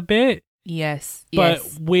it a bit. Yes. But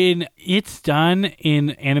when it's done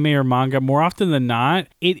in anime or manga, more often than not,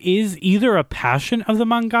 it is either a passion of the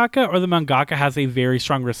mangaka or the mangaka has a very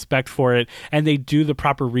strong respect for it and they do the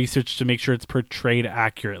proper research to make sure it's portrayed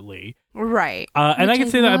accurately. Right. And I can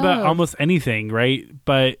say that about almost anything, right?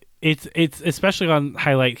 But it's especially on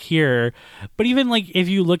highlight here, but even if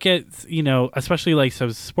you look at especially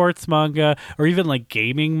some sports manga or even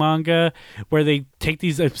gaming manga where they take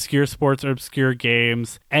these obscure sports or obscure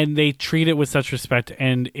games and they treat it with such respect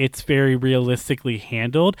and it's very realistically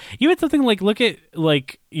handled. Even something look at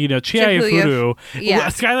Chihaya-Furu. Yeah.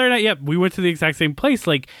 Skylar and I, we went to the exact same place.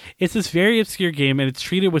 It's this very obscure game and it's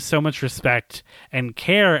treated with so much respect and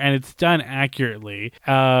care and it's done accurately.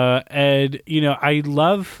 And I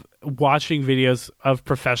love watching videos of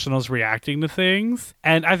professionals reacting to things,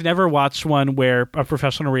 and I've never watched one where a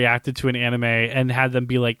professional reacted to an anime and had them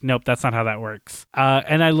be like, nope, that's not how that works.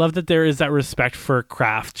 And I love that there is that respect for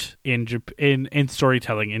craft in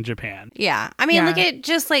storytelling in Japan. Yeah, I mean, look at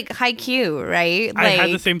just Haikyuu, right? I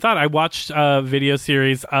had the same thought. I watched a video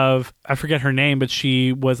series of, I forget her name, but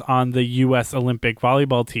she was on the U.S. Olympic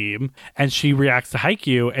volleyball team and she reacts to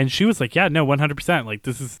Haikyuu and she was like, yeah, no, 100%,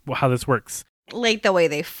 this is how this works. The way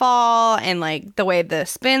they fall and the way the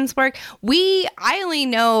spins work. I only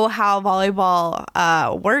know how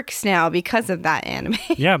volleyball works now because of that anime.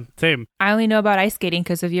 Yeah, same. I only know about ice skating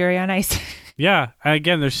because of Yuri on Ice. Yeah, and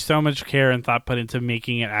again, there's so much care and thought put into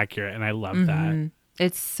making it accurate, and I love that.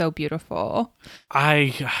 It's so beautiful.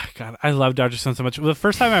 I love Dr. Stone so much. The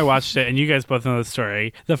first time I watched it, and you guys both know the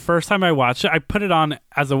story, the first time I watched it, I put it on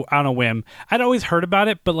on a whim. I'd always heard about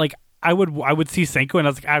it, but I would see Senku and I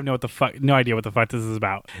was like, I have no idea what the fuck this is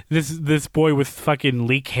about. This boy with fucking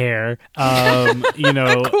leek hair,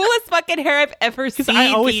 the coolest fucking hair I've ever seen. I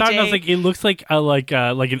always thought, and I was like, it looks like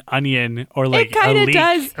an onion or a leek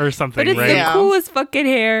or something. But it's right? the coolest fucking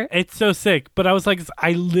hair. It's so sick. But I was like,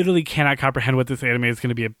 I literally cannot comprehend what this anime is going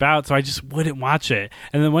to be about, so I just wouldn't watch it.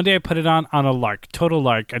 And then one day I put it on a lark, total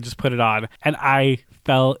lark. I just put it on, and I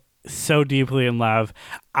fell so deeply in love.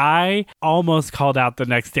 I almost called out the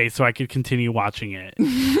next day so I could continue watching it.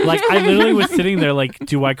 I literally was sitting there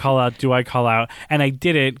do I call out? And I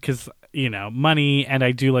didn't because money, and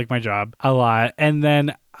I do like my job a lot. And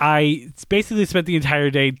then I basically spent the entire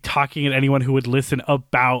day talking to anyone who would listen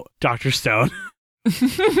about Dr. Stone.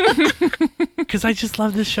 Because I just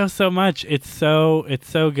love this show so much. It's so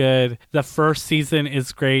good. The first season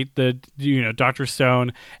is great. Dr.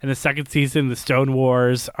 Stone, and the second season, the Stone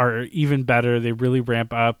Wars, are even better. They really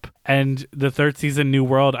ramp up. And the third season, New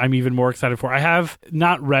World, I'm even more excited for. I have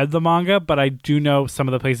not read the manga, but I do know some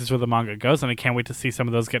of the places where the manga goes, and I can't wait to see some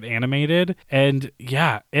of those get animated. And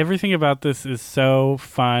yeah, everything about this is so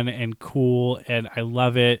fun and cool, and I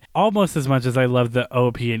love it almost as much as I love the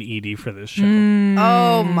OP and ED for this show.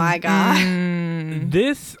 Oh my God.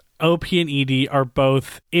 This OP and ED are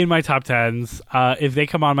both in my top 10s. If they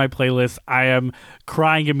come on my playlist, I am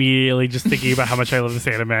crying immediately just thinking about how much I love this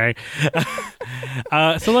anime.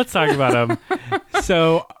 So let's talk about them.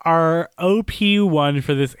 So our OP1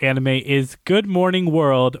 for this anime is Good Morning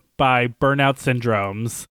World by Burnout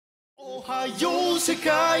Syndromes. Ohayo,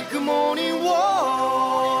 Sekai, Good Morning World.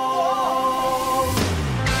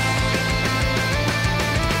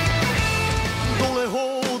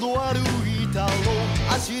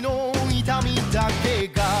 足の痛みだけ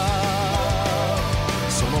が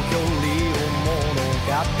その距離を物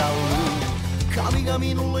語る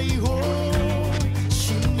神々の霊峰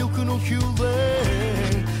新緑の宮殿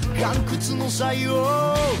岩窟の採用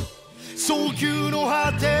早急の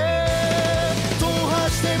果て踏破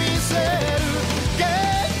してみせる限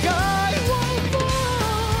界を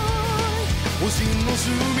星の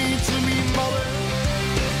隅々まで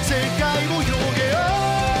世界を広げよう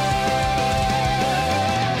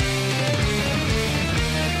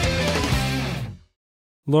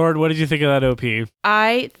Lord, what did you think of that OP?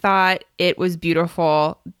 I thought it was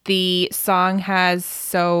beautiful. The song has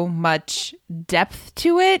so much depth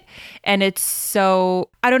to it, and it's so,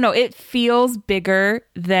 I don't know, it feels bigger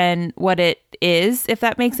than what it is, if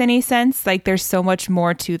that makes any sense. Like, there's so much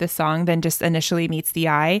more to the song than just initially meets the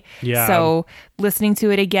eye. Yeah. So listening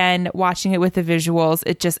to it again, watching it with the visuals,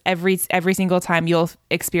 it just every single time you'll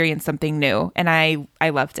experience something new, and I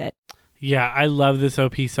loved it. Yeah, I love this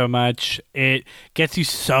OP so much. It gets you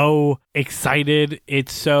so excited.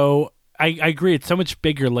 It's so... I agree. It's so much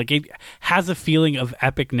bigger. Like, it has a feeling of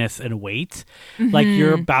epicness and weight. Mm-hmm. Like,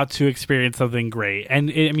 you're about to experience something great.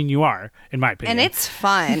 And, you are, in my opinion. And it's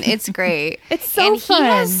fun. It's great. It's so fun. And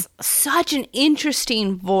he has such an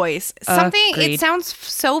interesting voice. It sounds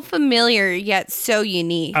so familiar, yet so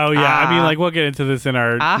unique. Oh, yeah. We'll get into this in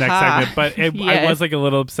our next segment. But I was, a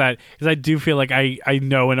little upset. Because I do feel like I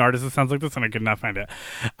know an artist that sounds like this, and I could not find it.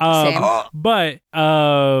 Same. But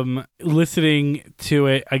listening to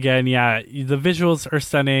it again, yeah. The visuals are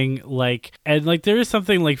stunning, and there is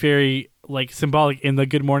something very symbolic in the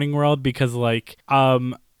Good Morning World, because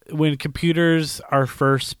when computers are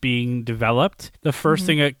first being developed, the first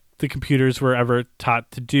thing that the computers were ever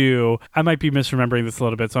taught to do, I might be misremembering this a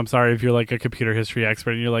little bit, so I'm sorry if you're a computer history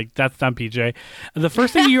expert and you're like, that's dumb, PJ. The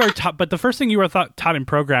first thing you are taught, but the first thing you are taught in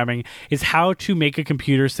programming is how to make a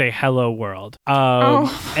computer say hello world.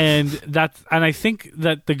 And I think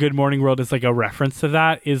that the Good Morning World is a reference to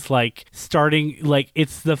that, is starting,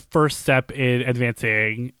 it's the first step in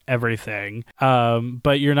advancing everything.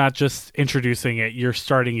 But you're not just introducing it, you're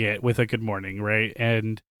starting it with a good morning, right?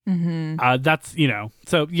 And that's,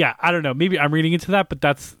 so yeah, I don't know, maybe I'm reading into that, but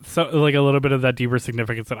that's so a little bit of that deeper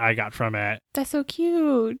significance that I got from it. That's so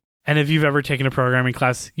cute. And if you've ever taken a programming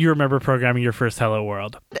class, you remember programming your first Hello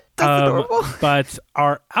World. That's adorable. But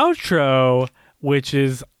our outro, which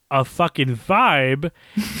is a fucking vibe,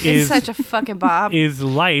 is such a fucking bob. Is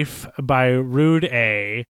Life by Rude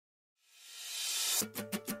A.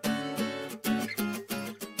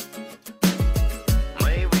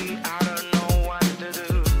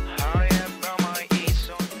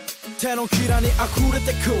手のひらに溢れ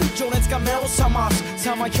てく情熱が目を覚ます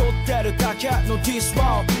さまよってるだけの This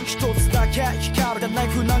world 一つだけ光るナイ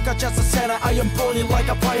フなんかじゃさせない I am burning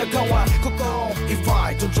like a fire going 心 If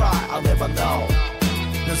I don't try I'll never know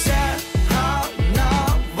なぜ花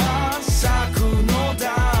は咲くのだ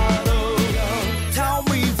ろう Tell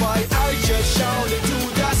me why I just shouted to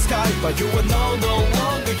the sky But you are no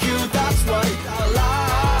longer you That's why I lie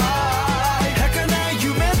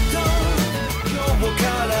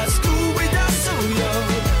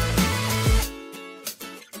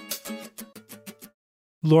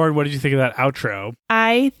Lauren, what did you think of that outro?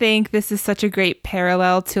 I think this is such a great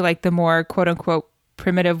parallel to the more quote unquote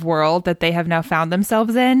primitive world that they have now found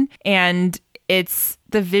themselves in. And the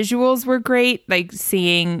visuals were great,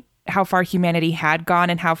 seeing how far humanity had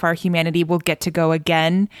gone and how far humanity will get to go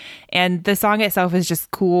again. And the song itself is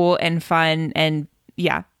just cool and fun. And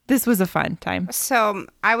yeah, This was a fun time. So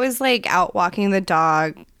I was like out walking the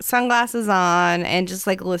dog, sunglasses on, and just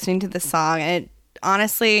like listening to the song. And it,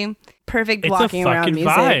 honestly, perfect walking around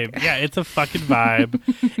music. Vibe. Yeah, it's a fucking vibe.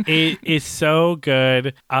 It is so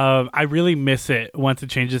good. I really miss it once it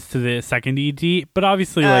changes to the second ED. But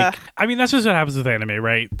obviously, like, I mean, that's just what happens with anime,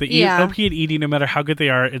 right? The OP and ED, no matter how good they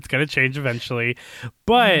are, it's going to change eventually.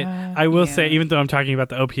 But I will say, even though I'm talking about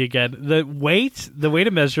the OP again, the way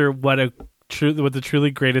to measure what the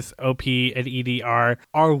truly greatest OP and ED are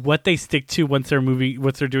what they stick to once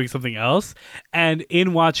they're doing something else. And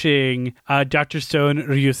in watching Dr. Stone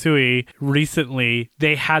Ryusui recently,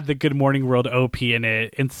 they had the Good Morning World OP in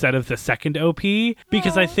it instead of the second OP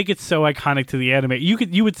because I think it's so iconic to the anime.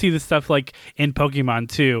 You would see this stuff like in Pokemon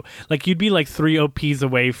too. Like you'd be like 3 OPs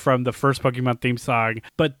away from the first Pokemon theme song,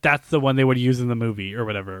 but that's the one they would use in the movie or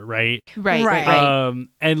whatever, right? Right.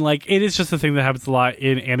 And like it is just a thing that happens a lot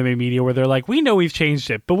in anime media where they're like, we know we've changed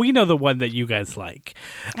it, but we know the one that you guys like.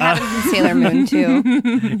 Happens in Sailor Moon too.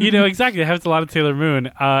 Exactly. It happens a lot of Sailor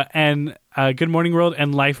Moon. And Good Morning World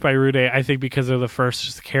and Life by Rude, I think because they're the first,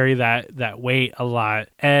 just carry that weight a lot.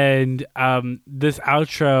 And this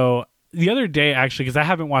outro, the other day, actually, because I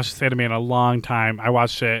haven't watched this anime in a long time, I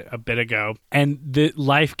watched it a bit ago, and the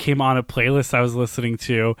Life came on a playlist I was listening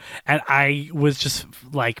to, and I was just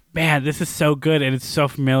like, man, this is so good, and it's so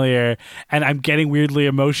familiar, and I'm getting weirdly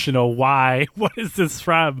emotional. Why? What is this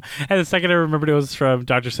from? And the second I remembered it was from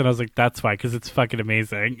Dr. Stone, I was like, that's why, because it's fucking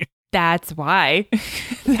amazing. That's why.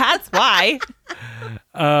 That's why.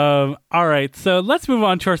 All right, so let's move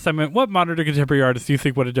on to our segment. What modern or contemporary artists do you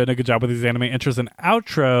think would have done a good job with these anime intros and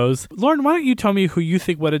outros? Lauren, why don't you tell me who you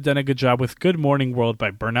think would have done a good job with Good Morning World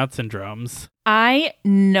by Burnout Syndromes? I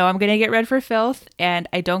know I'm going to get read for filth, and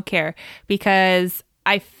I don't care because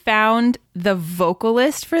I found the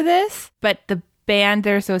vocalist for this, but the band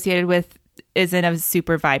they're associated with isn't a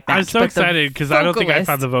super vibe match. I'm so excited because I don't think I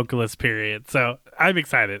found the vocalist, period. So I'm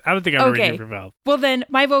excited. I don't think I'm reading for Valve. Well, then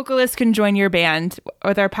my vocalist can join your band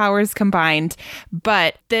with our powers combined.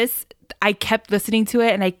 But this, I kept listening to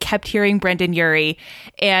it and I kept hearing Brendan Urie.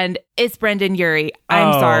 And it's Brendan Urie.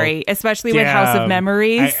 I'm sorry. Especially with House of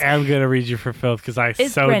Memories. I am going to read you for filth because I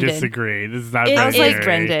disagree. This is not Brendan Urie. It's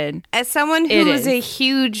Brendan. As someone who is a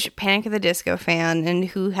huge Panic at the Disco fan and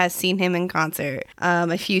who has seen him in concert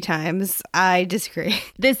a few times, I disagree.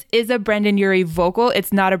 This is a Brendan Urie vocal.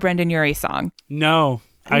 It's not a Brendan Urie song. No,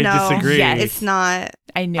 I disagree. Yes. It's not.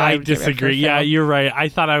 I disagree. Yeah, you're right. I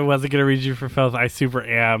thought I wasn't going to read you for filth. I super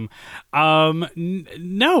am.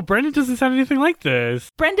 No, Brendan doesn't sound anything like this.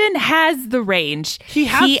 Brendan has the range. He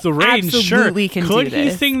has the range. Absolutely sure. Can Could do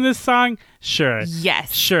this. He sing this song? Sure.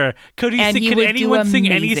 Yes. Sure. Could anyone sing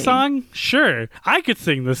any song? Sure. I could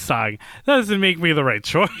sing this song. That doesn't make me the right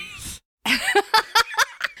choice.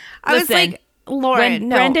 I was like, Lauren, when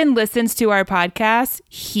Brendan listens to our podcast,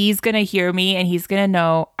 he's going to hear me and he's going to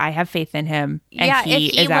know I have faith in him. And he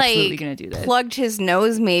is absolutely going to do this. Plugged his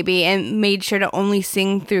nose maybe and made sure to only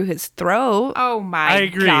sing through his throat. Oh my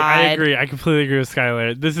God. I agree. I completely agree with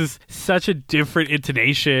Skylar. This is such a different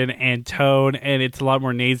intonation and tone, and it's a lot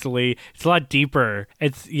more nasally. It's a lot deeper.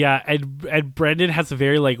 And Brendan has a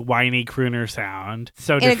very like whiny crooner sound.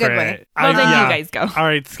 So in different. A good way. Well, then you guys go. All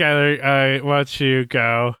right, Skylar, why don't you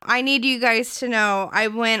go? I need you guys to know I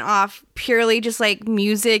went off purely just like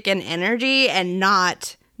music and energy and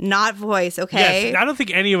not voice, okay? Yes, I don't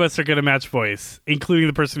think any of us are going to match voice, including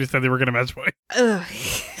the person who said they were going to match voice.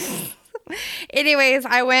 Ugh. Anyways,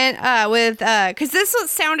 I went with because this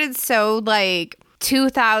sounded so like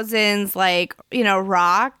 2000s, like,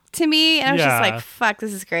 rock to me, and I was just like, fuck,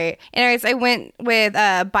 this is great. Anyways, I went with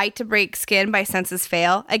Bite to Break Skin by Senses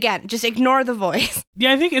Fail. Again, just ignore the voice.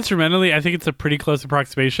 Yeah, I think instrumentally, I think it's a pretty close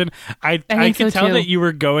approximation. I can tell that you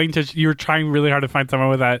were trying really hard to find someone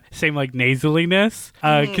with that same like nasaliness,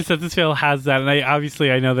 because Senses Fail has that, and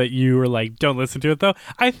I know that you were like, don't listen to it though.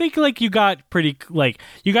 I think like you got the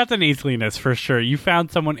nasaliness for sure. You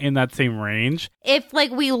found someone in that same range. If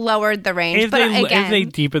like we lowered the range, if they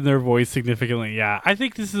deepen their voice significantly, I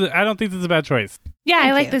think I don't think this is a bad choice. Yeah,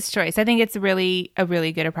 I like this choice. I think it's a really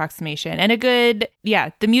good approximation and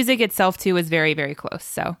the music itself too is very, very close.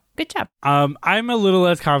 So good job. I'm a little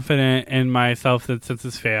less confident in myself than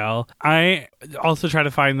Senses Fail. I also try to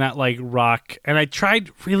find that like rock, and I tried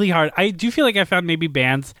really hard. I do feel like I found maybe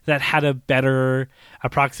bands that had a better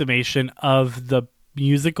approximation of the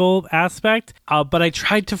musical aspect, but I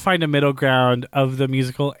tried to find a middle ground of the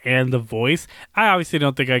musical and the voice. I obviously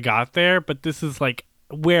don't think I got there, but this is like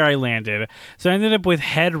where I landed. So I ended up with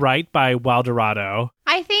Head Right by Wildorado.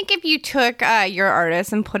 I think if you took your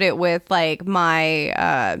artist and put it with like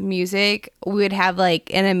my music, we would have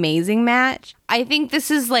like an amazing match. I think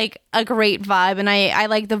this is like a great vibe, and I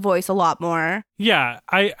like the voice a lot more. Yeah,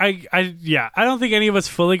 I don't think any of us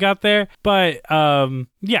fully got there, but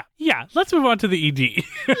yeah. Let's move on to the ED.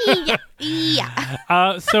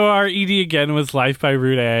 Yeah. So our ED again was Life by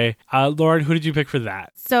Rude A. Lauren, who did you pick for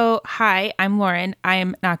that? So, hi, I'm Lauren.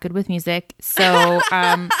 I'm not good with music. So,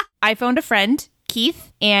 I phoned a friend,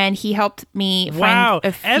 Keith, and he helped me find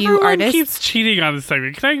a few everyone artists. Keeps cheating on this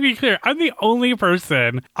segment. Can I be clear? I'm the only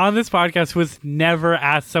person on this podcast who has never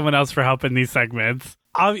asked someone else for help in these segments.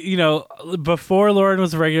 Before Lauren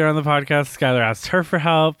was a regular on the podcast, Skylar asked her for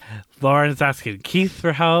help. Lauren's asking Keith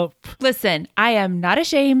for help. Listen, I am not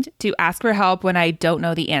ashamed to ask for help when I don't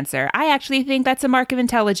know the answer. I actually think that's a mark of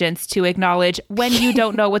intelligence to acknowledge when you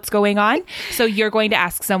don't know what's going on. So you're going to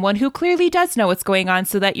ask someone who clearly does know what's going on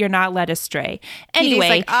so that you're not led astray.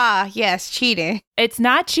 Anyway. Like, yes, cheating. It's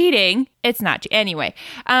not cheating. Anyway,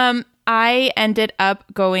 I ended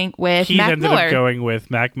up going with Keith Mac ended Miller. up going with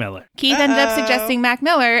Mac Miller. Keith ended up suggesting Mac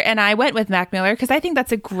Miller, and I went with Mac Miller because I think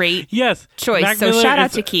that's a great choice. Mac so Miller shout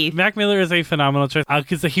out to Keith. Mac Miller is a phenomenal choice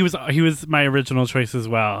because he was my original choice as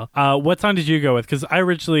well. What song did you go with? Because I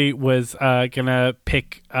originally was gonna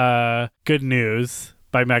pick "Good News"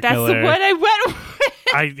 by Mac Miller. That's what I went with.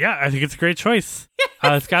 I think it's a great choice.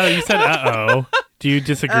 Skylar, you said "uh-oh." Do you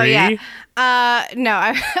disagree? Oh, yeah. No,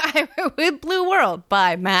 I went with Blue World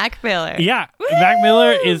by Mac Miller. Yeah, Mac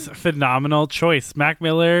Miller is a phenomenal choice. Mac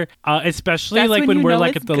Miller, especially That's like when we're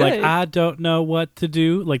like at the good. like I don't know what to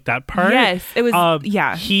do, like that part. Yes, it was.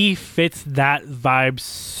 Yeah, he fits that vibe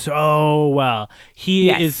so well.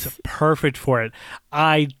 He is perfect for it.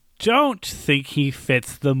 I don't think he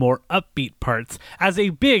fits the more upbeat parts. As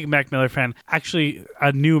a big Mac Miller fan, actually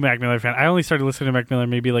a new Mac Miller fan, I only started listening to Mac Miller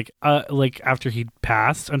maybe like after he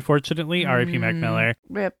passed, unfortunately. R.I.P. Mac Miller.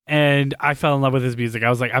 Rip. And I fell in love with his music. I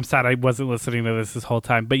was like, I'm sad I wasn't listening to this whole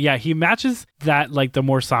time. But yeah, he matches that like the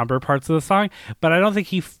more somber parts of the song, but I don't think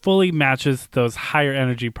he fully matches those higher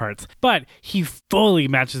energy parts. But he fully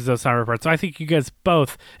matches those somber parts. So I think you guys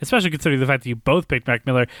both, especially considering the fact that you both picked Mac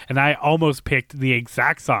Miller and I almost picked the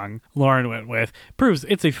exact song Lauren went with, proves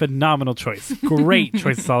it's a phenomenal choice. Great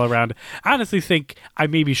choices all around. I honestly think I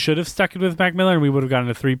maybe should have stuck it with Mac Miller and we would have gotten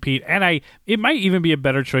a three-peat. And it might even be a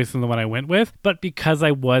better choice than the one I went with. But because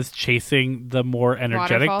I was chasing the more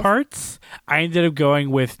energetic Waterfalls. parts, I ended up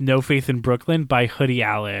going with No Faith in Brooklyn by Hoodie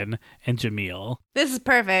Allen and Jamil. This is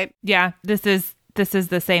perfect. yeah. This is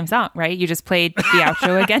the same song, right? You just played the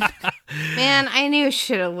outro again. Man, I knew I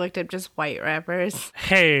should have looked up just white rappers.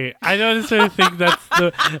 Hey, I don't necessarily think that's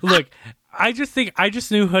the look. I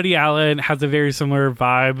just knew Hoodie Allen has a very similar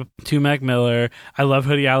vibe to Mac Miller. I love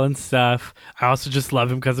Hoodie Allen's stuff. I also just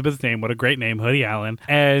love him because of his name. What a great name, Hoodie Allen.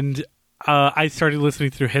 And I started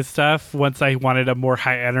listening through his stuff once I wanted a more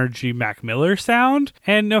high energy Mac Miller sound.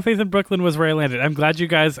 And No Faith in Brooklyn was where I landed. I'm glad you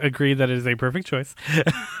guys agree that it is a perfect choice.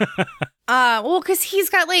 Well, because he's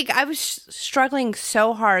got like, I was struggling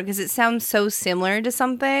so hard because it sounds so similar to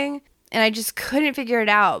something. And I just couldn't figure it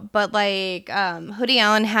out. But like, Hoodie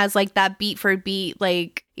Allen has like that beat for beat,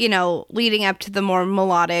 like, you know, leading up to the more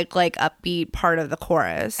melodic, like upbeat part of the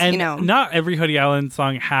chorus. And you know, not every Hoodie Allen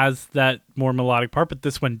song has that more melodic part, but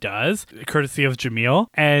this one does, courtesy of Jamil.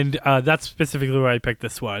 And that's specifically why I picked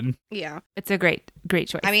this one. yeah. It's a great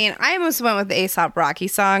choice. I mean, I almost went with the A$AP Rocky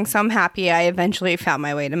song, so I'm happy I eventually found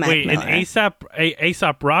my way to Mac Wait, Miller. an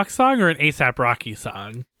A$AP Rock song or an A$AP Rocky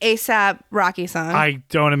song? A$AP Rocky song. I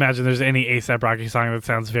don't imagine there's any A$AP Rocky song that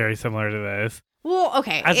sounds very similar to this. Well,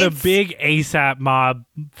 okay. As a big A$AP Mob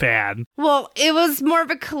fan. Well, it was more of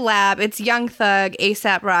a collab. It's Young Thug,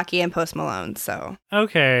 A$AP Rocky, and Post Malone, so.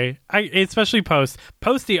 Okay. Especially Post.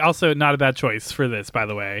 Posty also not a bad choice for this, by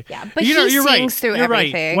the way. Yeah, but he sings through You're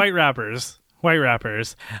everything. Right. White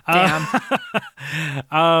rappers. Damn.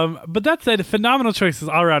 But that said, phenomenal choices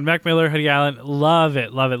all around. Mac Miller, Hoodie Allen, love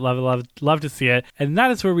it. Love to see it. And that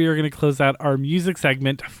is where we are going to close out our music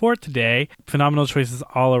segment for today. Phenomenal choices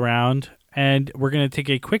all around. And we're going to take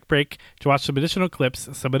a quick break to watch some additional clips,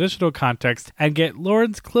 some additional context, and get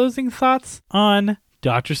Lauren's closing thoughts on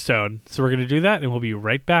Dr. Stone. So we're going to do that, and we'll be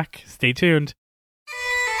right back. Stay tuned.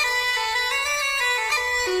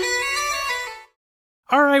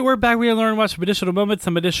 All right, we're back. We are learning, watch some additional moments,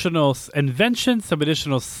 some additional inventions, some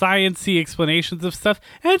additional science-y explanations of stuff,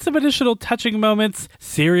 and some additional touching moments,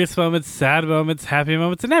 serious moments, sad moments, happy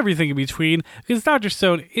moments, and everything in between. Because Dr.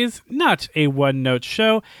 Stone is not a one-note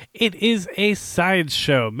show. It is a science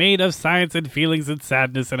show made of science and feelings and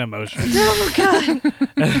sadness and emotion. Oh, God.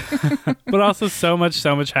 But also so much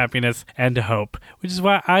happiness and hope, which is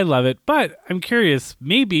why I love it. But I'm curious,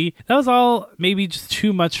 maybe that was all maybe just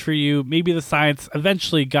too much for you. Maybe the science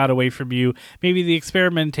eventually got away from you. Maybe the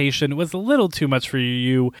experimentation was a little too much for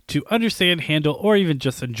you to understand, handle, or even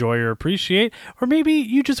just enjoy or appreciate. Or maybe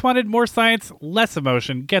you just wanted more science, less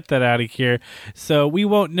emotion. Get that out of here. So we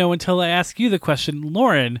won't know until I ask you the question.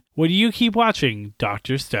 Lauren, what do you keep watching,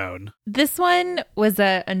 Dr. Stone? This one was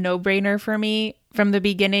a no-brainer for me from the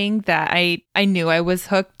beginning, that I knew I was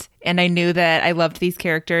hooked, and I knew that I loved these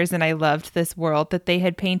characters and I loved this world that they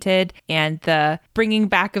had painted, and the bringing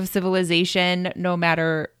back of civilization no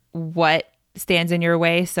matter what stands in your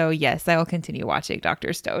way. So yes, I will continue watching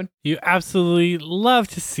Dr. Stone. You absolutely love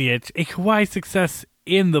to see it. A kawaii success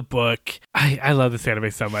in the book. I love this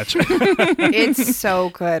anime so much. It's so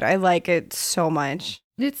good. I like it so much.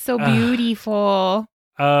 It's so beautiful.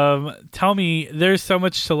 Tell me, there's so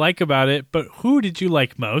much to like about it, but who did you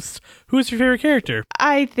like most? Who's your favorite character?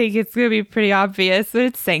 I think it's going to be pretty obvious that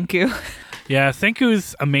it's Senku. Yeah,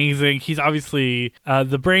 Senku's amazing. He's obviously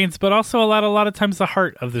the brains, but also a lot of times the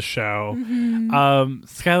heart of the show.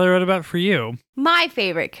 Skylar, what about for you? My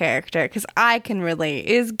favorite character, because I can relate,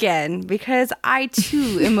 is Gen, because I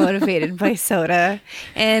too am motivated by soda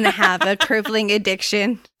and have a crippling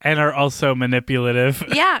addiction. And are also manipulative.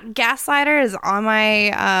 Yeah, Gaslighter is on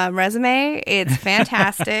my resume. It's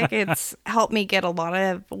fantastic. It's helped me get a lot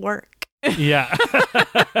of work. Yeah.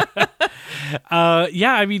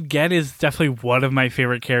 Yeah, I mean, Gen is definitely one of my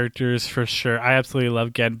favorite characters for sure. I absolutely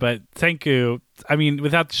love Gen, but Senku, I mean,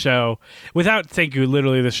 without Senku,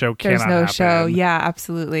 literally the show cannot happen. There's no show. Yeah,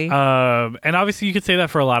 absolutely. And obviously you could say that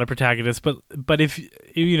for a lot of protagonists, but if,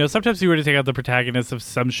 you know, sometimes you were to take out the protagonists of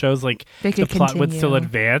some shows, like the plot would still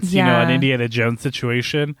advance, you know, an Indiana Jones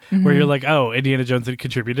situation where you're like, oh, Indiana Jones had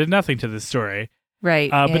contributed nothing to this story.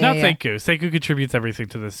 Right. But not Senku. Senku contributes everything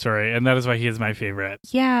to this story, and that is why he is my favorite.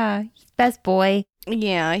 Yeah, he's best boy.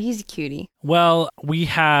 Yeah, he's a cutie. Well, we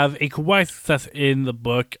have a kawaii success in the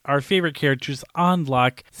book. Our favorite characters on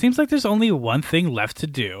lock. Seems like there's only one thing left to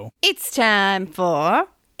do. It's time for...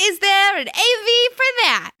 Is there an AV for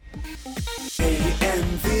that?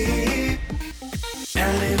 AMV,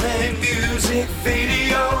 anime music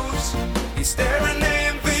videos. Is there an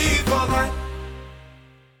AMV for that?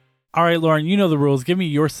 All right, Lauren, you know the rules. Give me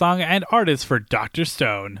your song and artist for Dr.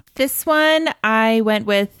 Stone. This one I went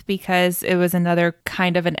with because it was another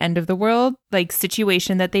kind of an end of the world like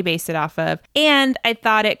situation that they based it off of. And I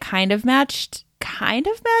thought it kind of matched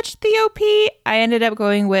the OP. I ended up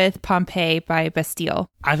going with Pompeii by Bastille.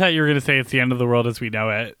 I thought you were going to say it's the end of the world as we know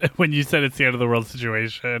it when you said it's the end of the world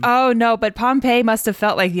situation. Oh, no, but Pompeii must have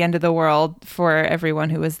felt like the end of the world for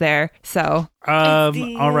everyone who was there. So,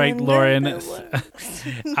 all right, Lauren.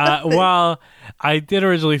 Well, I did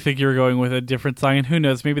originally think you were going with a different song, and who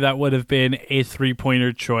knows, maybe that would have been a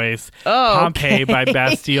 3-pointer choice. Oh, Pompeii by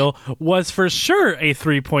Bastille was for sure a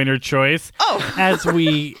 3-pointer choice.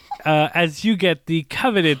 Oh. As you get the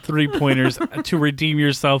coveted 3-pointers to redeem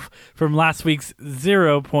yourself from last week's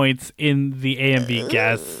 0 points in the AMV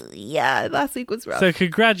guess. Yeah, last week was rough. So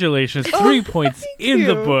congratulations, 3 points in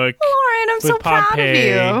the book. Lauren, I'm so proud of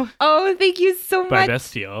you. Oh, thank you so By much.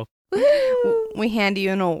 Bastille. We hand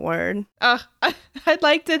you an award. I'd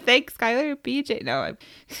like to thank Skylar and PJ. No, I'm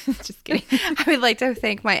just kidding. I would like to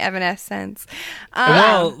thank my Evanescence.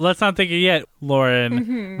 Well, let's not think it yet,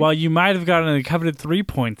 Lauren. While you might have gotten a coveted 3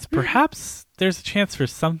 points, perhaps there's a chance for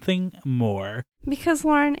something more. Because,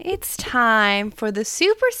 Lauren, it's time for the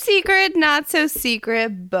super secret, not so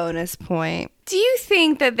secret bonus point. Do you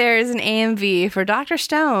think that there is an AMV for Dr.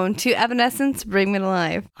 Stone to Evanescence Bring Me to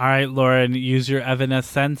Life? All right, Lauren, use your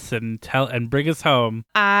Evanescence and bring us home.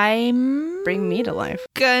 I'm Bring me to life.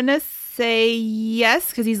 gonna say yes,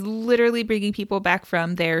 because he's literally bringing people back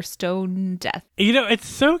from their stone death. You know, it's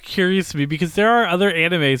so curious to me because there are other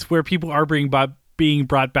animes where people are being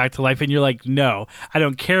brought back to life, and you're like, no, I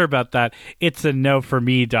don't care about that. It's a no for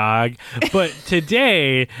me, dog. But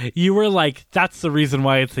today, you were like, that's the reason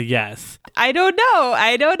why it's a yes. I don't know.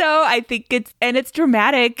 I think it's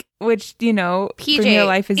dramatic, which, you know, PJ, Bring Me to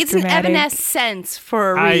Life is it's dramatic. an Evanescence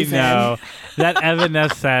for a reason. I know. That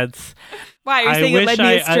Evanescence. Why? You're saying it led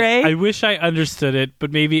me astray? I wish I understood it,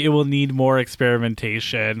 but maybe it will need more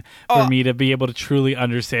experimentation for me to be able to truly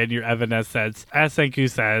understand your evanescence. As Senku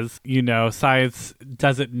says, science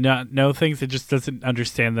doesn't not know things, it just doesn't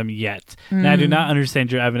understand them yet. And I do not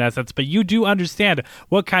understand your evanescence, but you do understand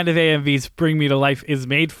what kind of AMVs Bring Me to Life is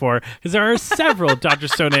made for, because there are several Dr.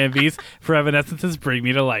 Stone AMVs for Evanescence's Bring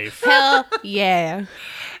Me to Life. Hell yeah.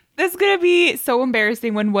 This is going to be so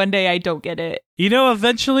embarrassing when one day I don't get it.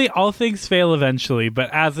 Eventually, all things fail eventually,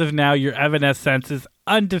 but as of now, your evanescence is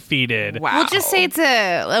undefeated. Wow. We'll just say it's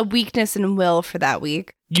a weakness in will for that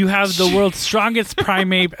week. You have the world's strongest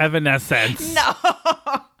primate evanescence. No.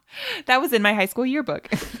 That was in my high school yearbook.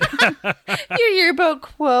 Your yearbook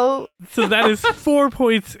quote. So that is 4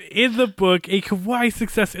 points in the book, a kawaii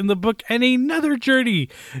success in the book, and another journey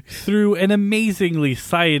through an amazingly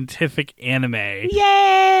scientific anime.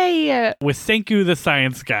 Yay! With Senku the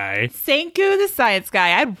Science Guy. Senku the Science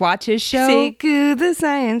Guy. I'd watch his show. Senku the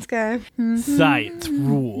Science Guy. Science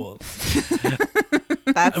rules.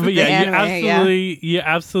 That's But the anime, you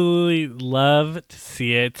absolutely love to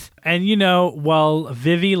see it. And while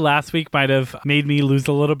Vivi last week might have made me lose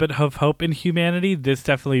a little bit of hope in humanity, this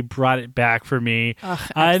definitely brought it back for me.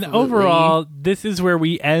 And overall, this is where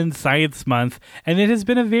we end Science Month, and it has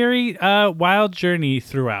been a very wild journey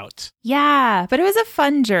throughout. Yeah, but it was a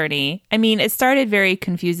fun journey. I mean, it started very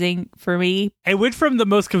confusing for me. It went from the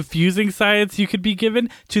most confusing science you could be given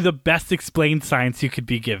to the best explained science you could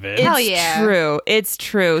be given. Hell yeah. It's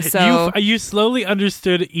true. So you slowly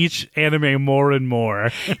understood each anime more and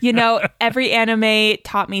more. Every anime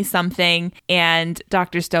taught me something, and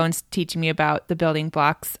Dr. Stone's teaching me about the building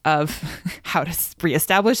blocks of how to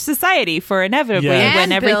reestablish society for inevitably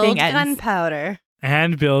when everything ends. Gunpowder.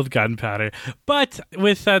 And build gunpowder. But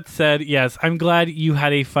with that said, yes, I'm glad you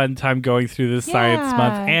had a fun time going through this Science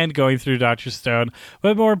Month and going through Dr. Stone.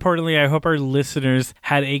 But more importantly, I hope our listeners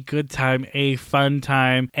had a good time, a fun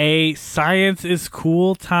time, a science is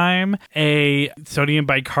cool time, a sodium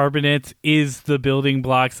bicarbonate is the building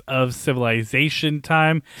blocks of civilization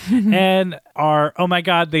time, and our, oh my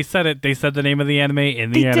God, they said it. They said the name of the anime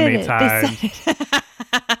in the anime time.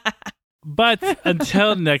 But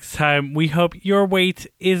until next time, we hope your wait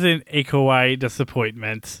isn't a kawaii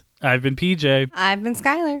disappointment. I've been PJ. I've been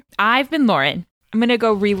Skylar. I've been Lauren. I'm going to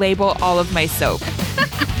go relabel all of my soap.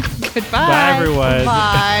 Goodbye. Bye, everyone.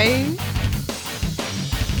 Bye.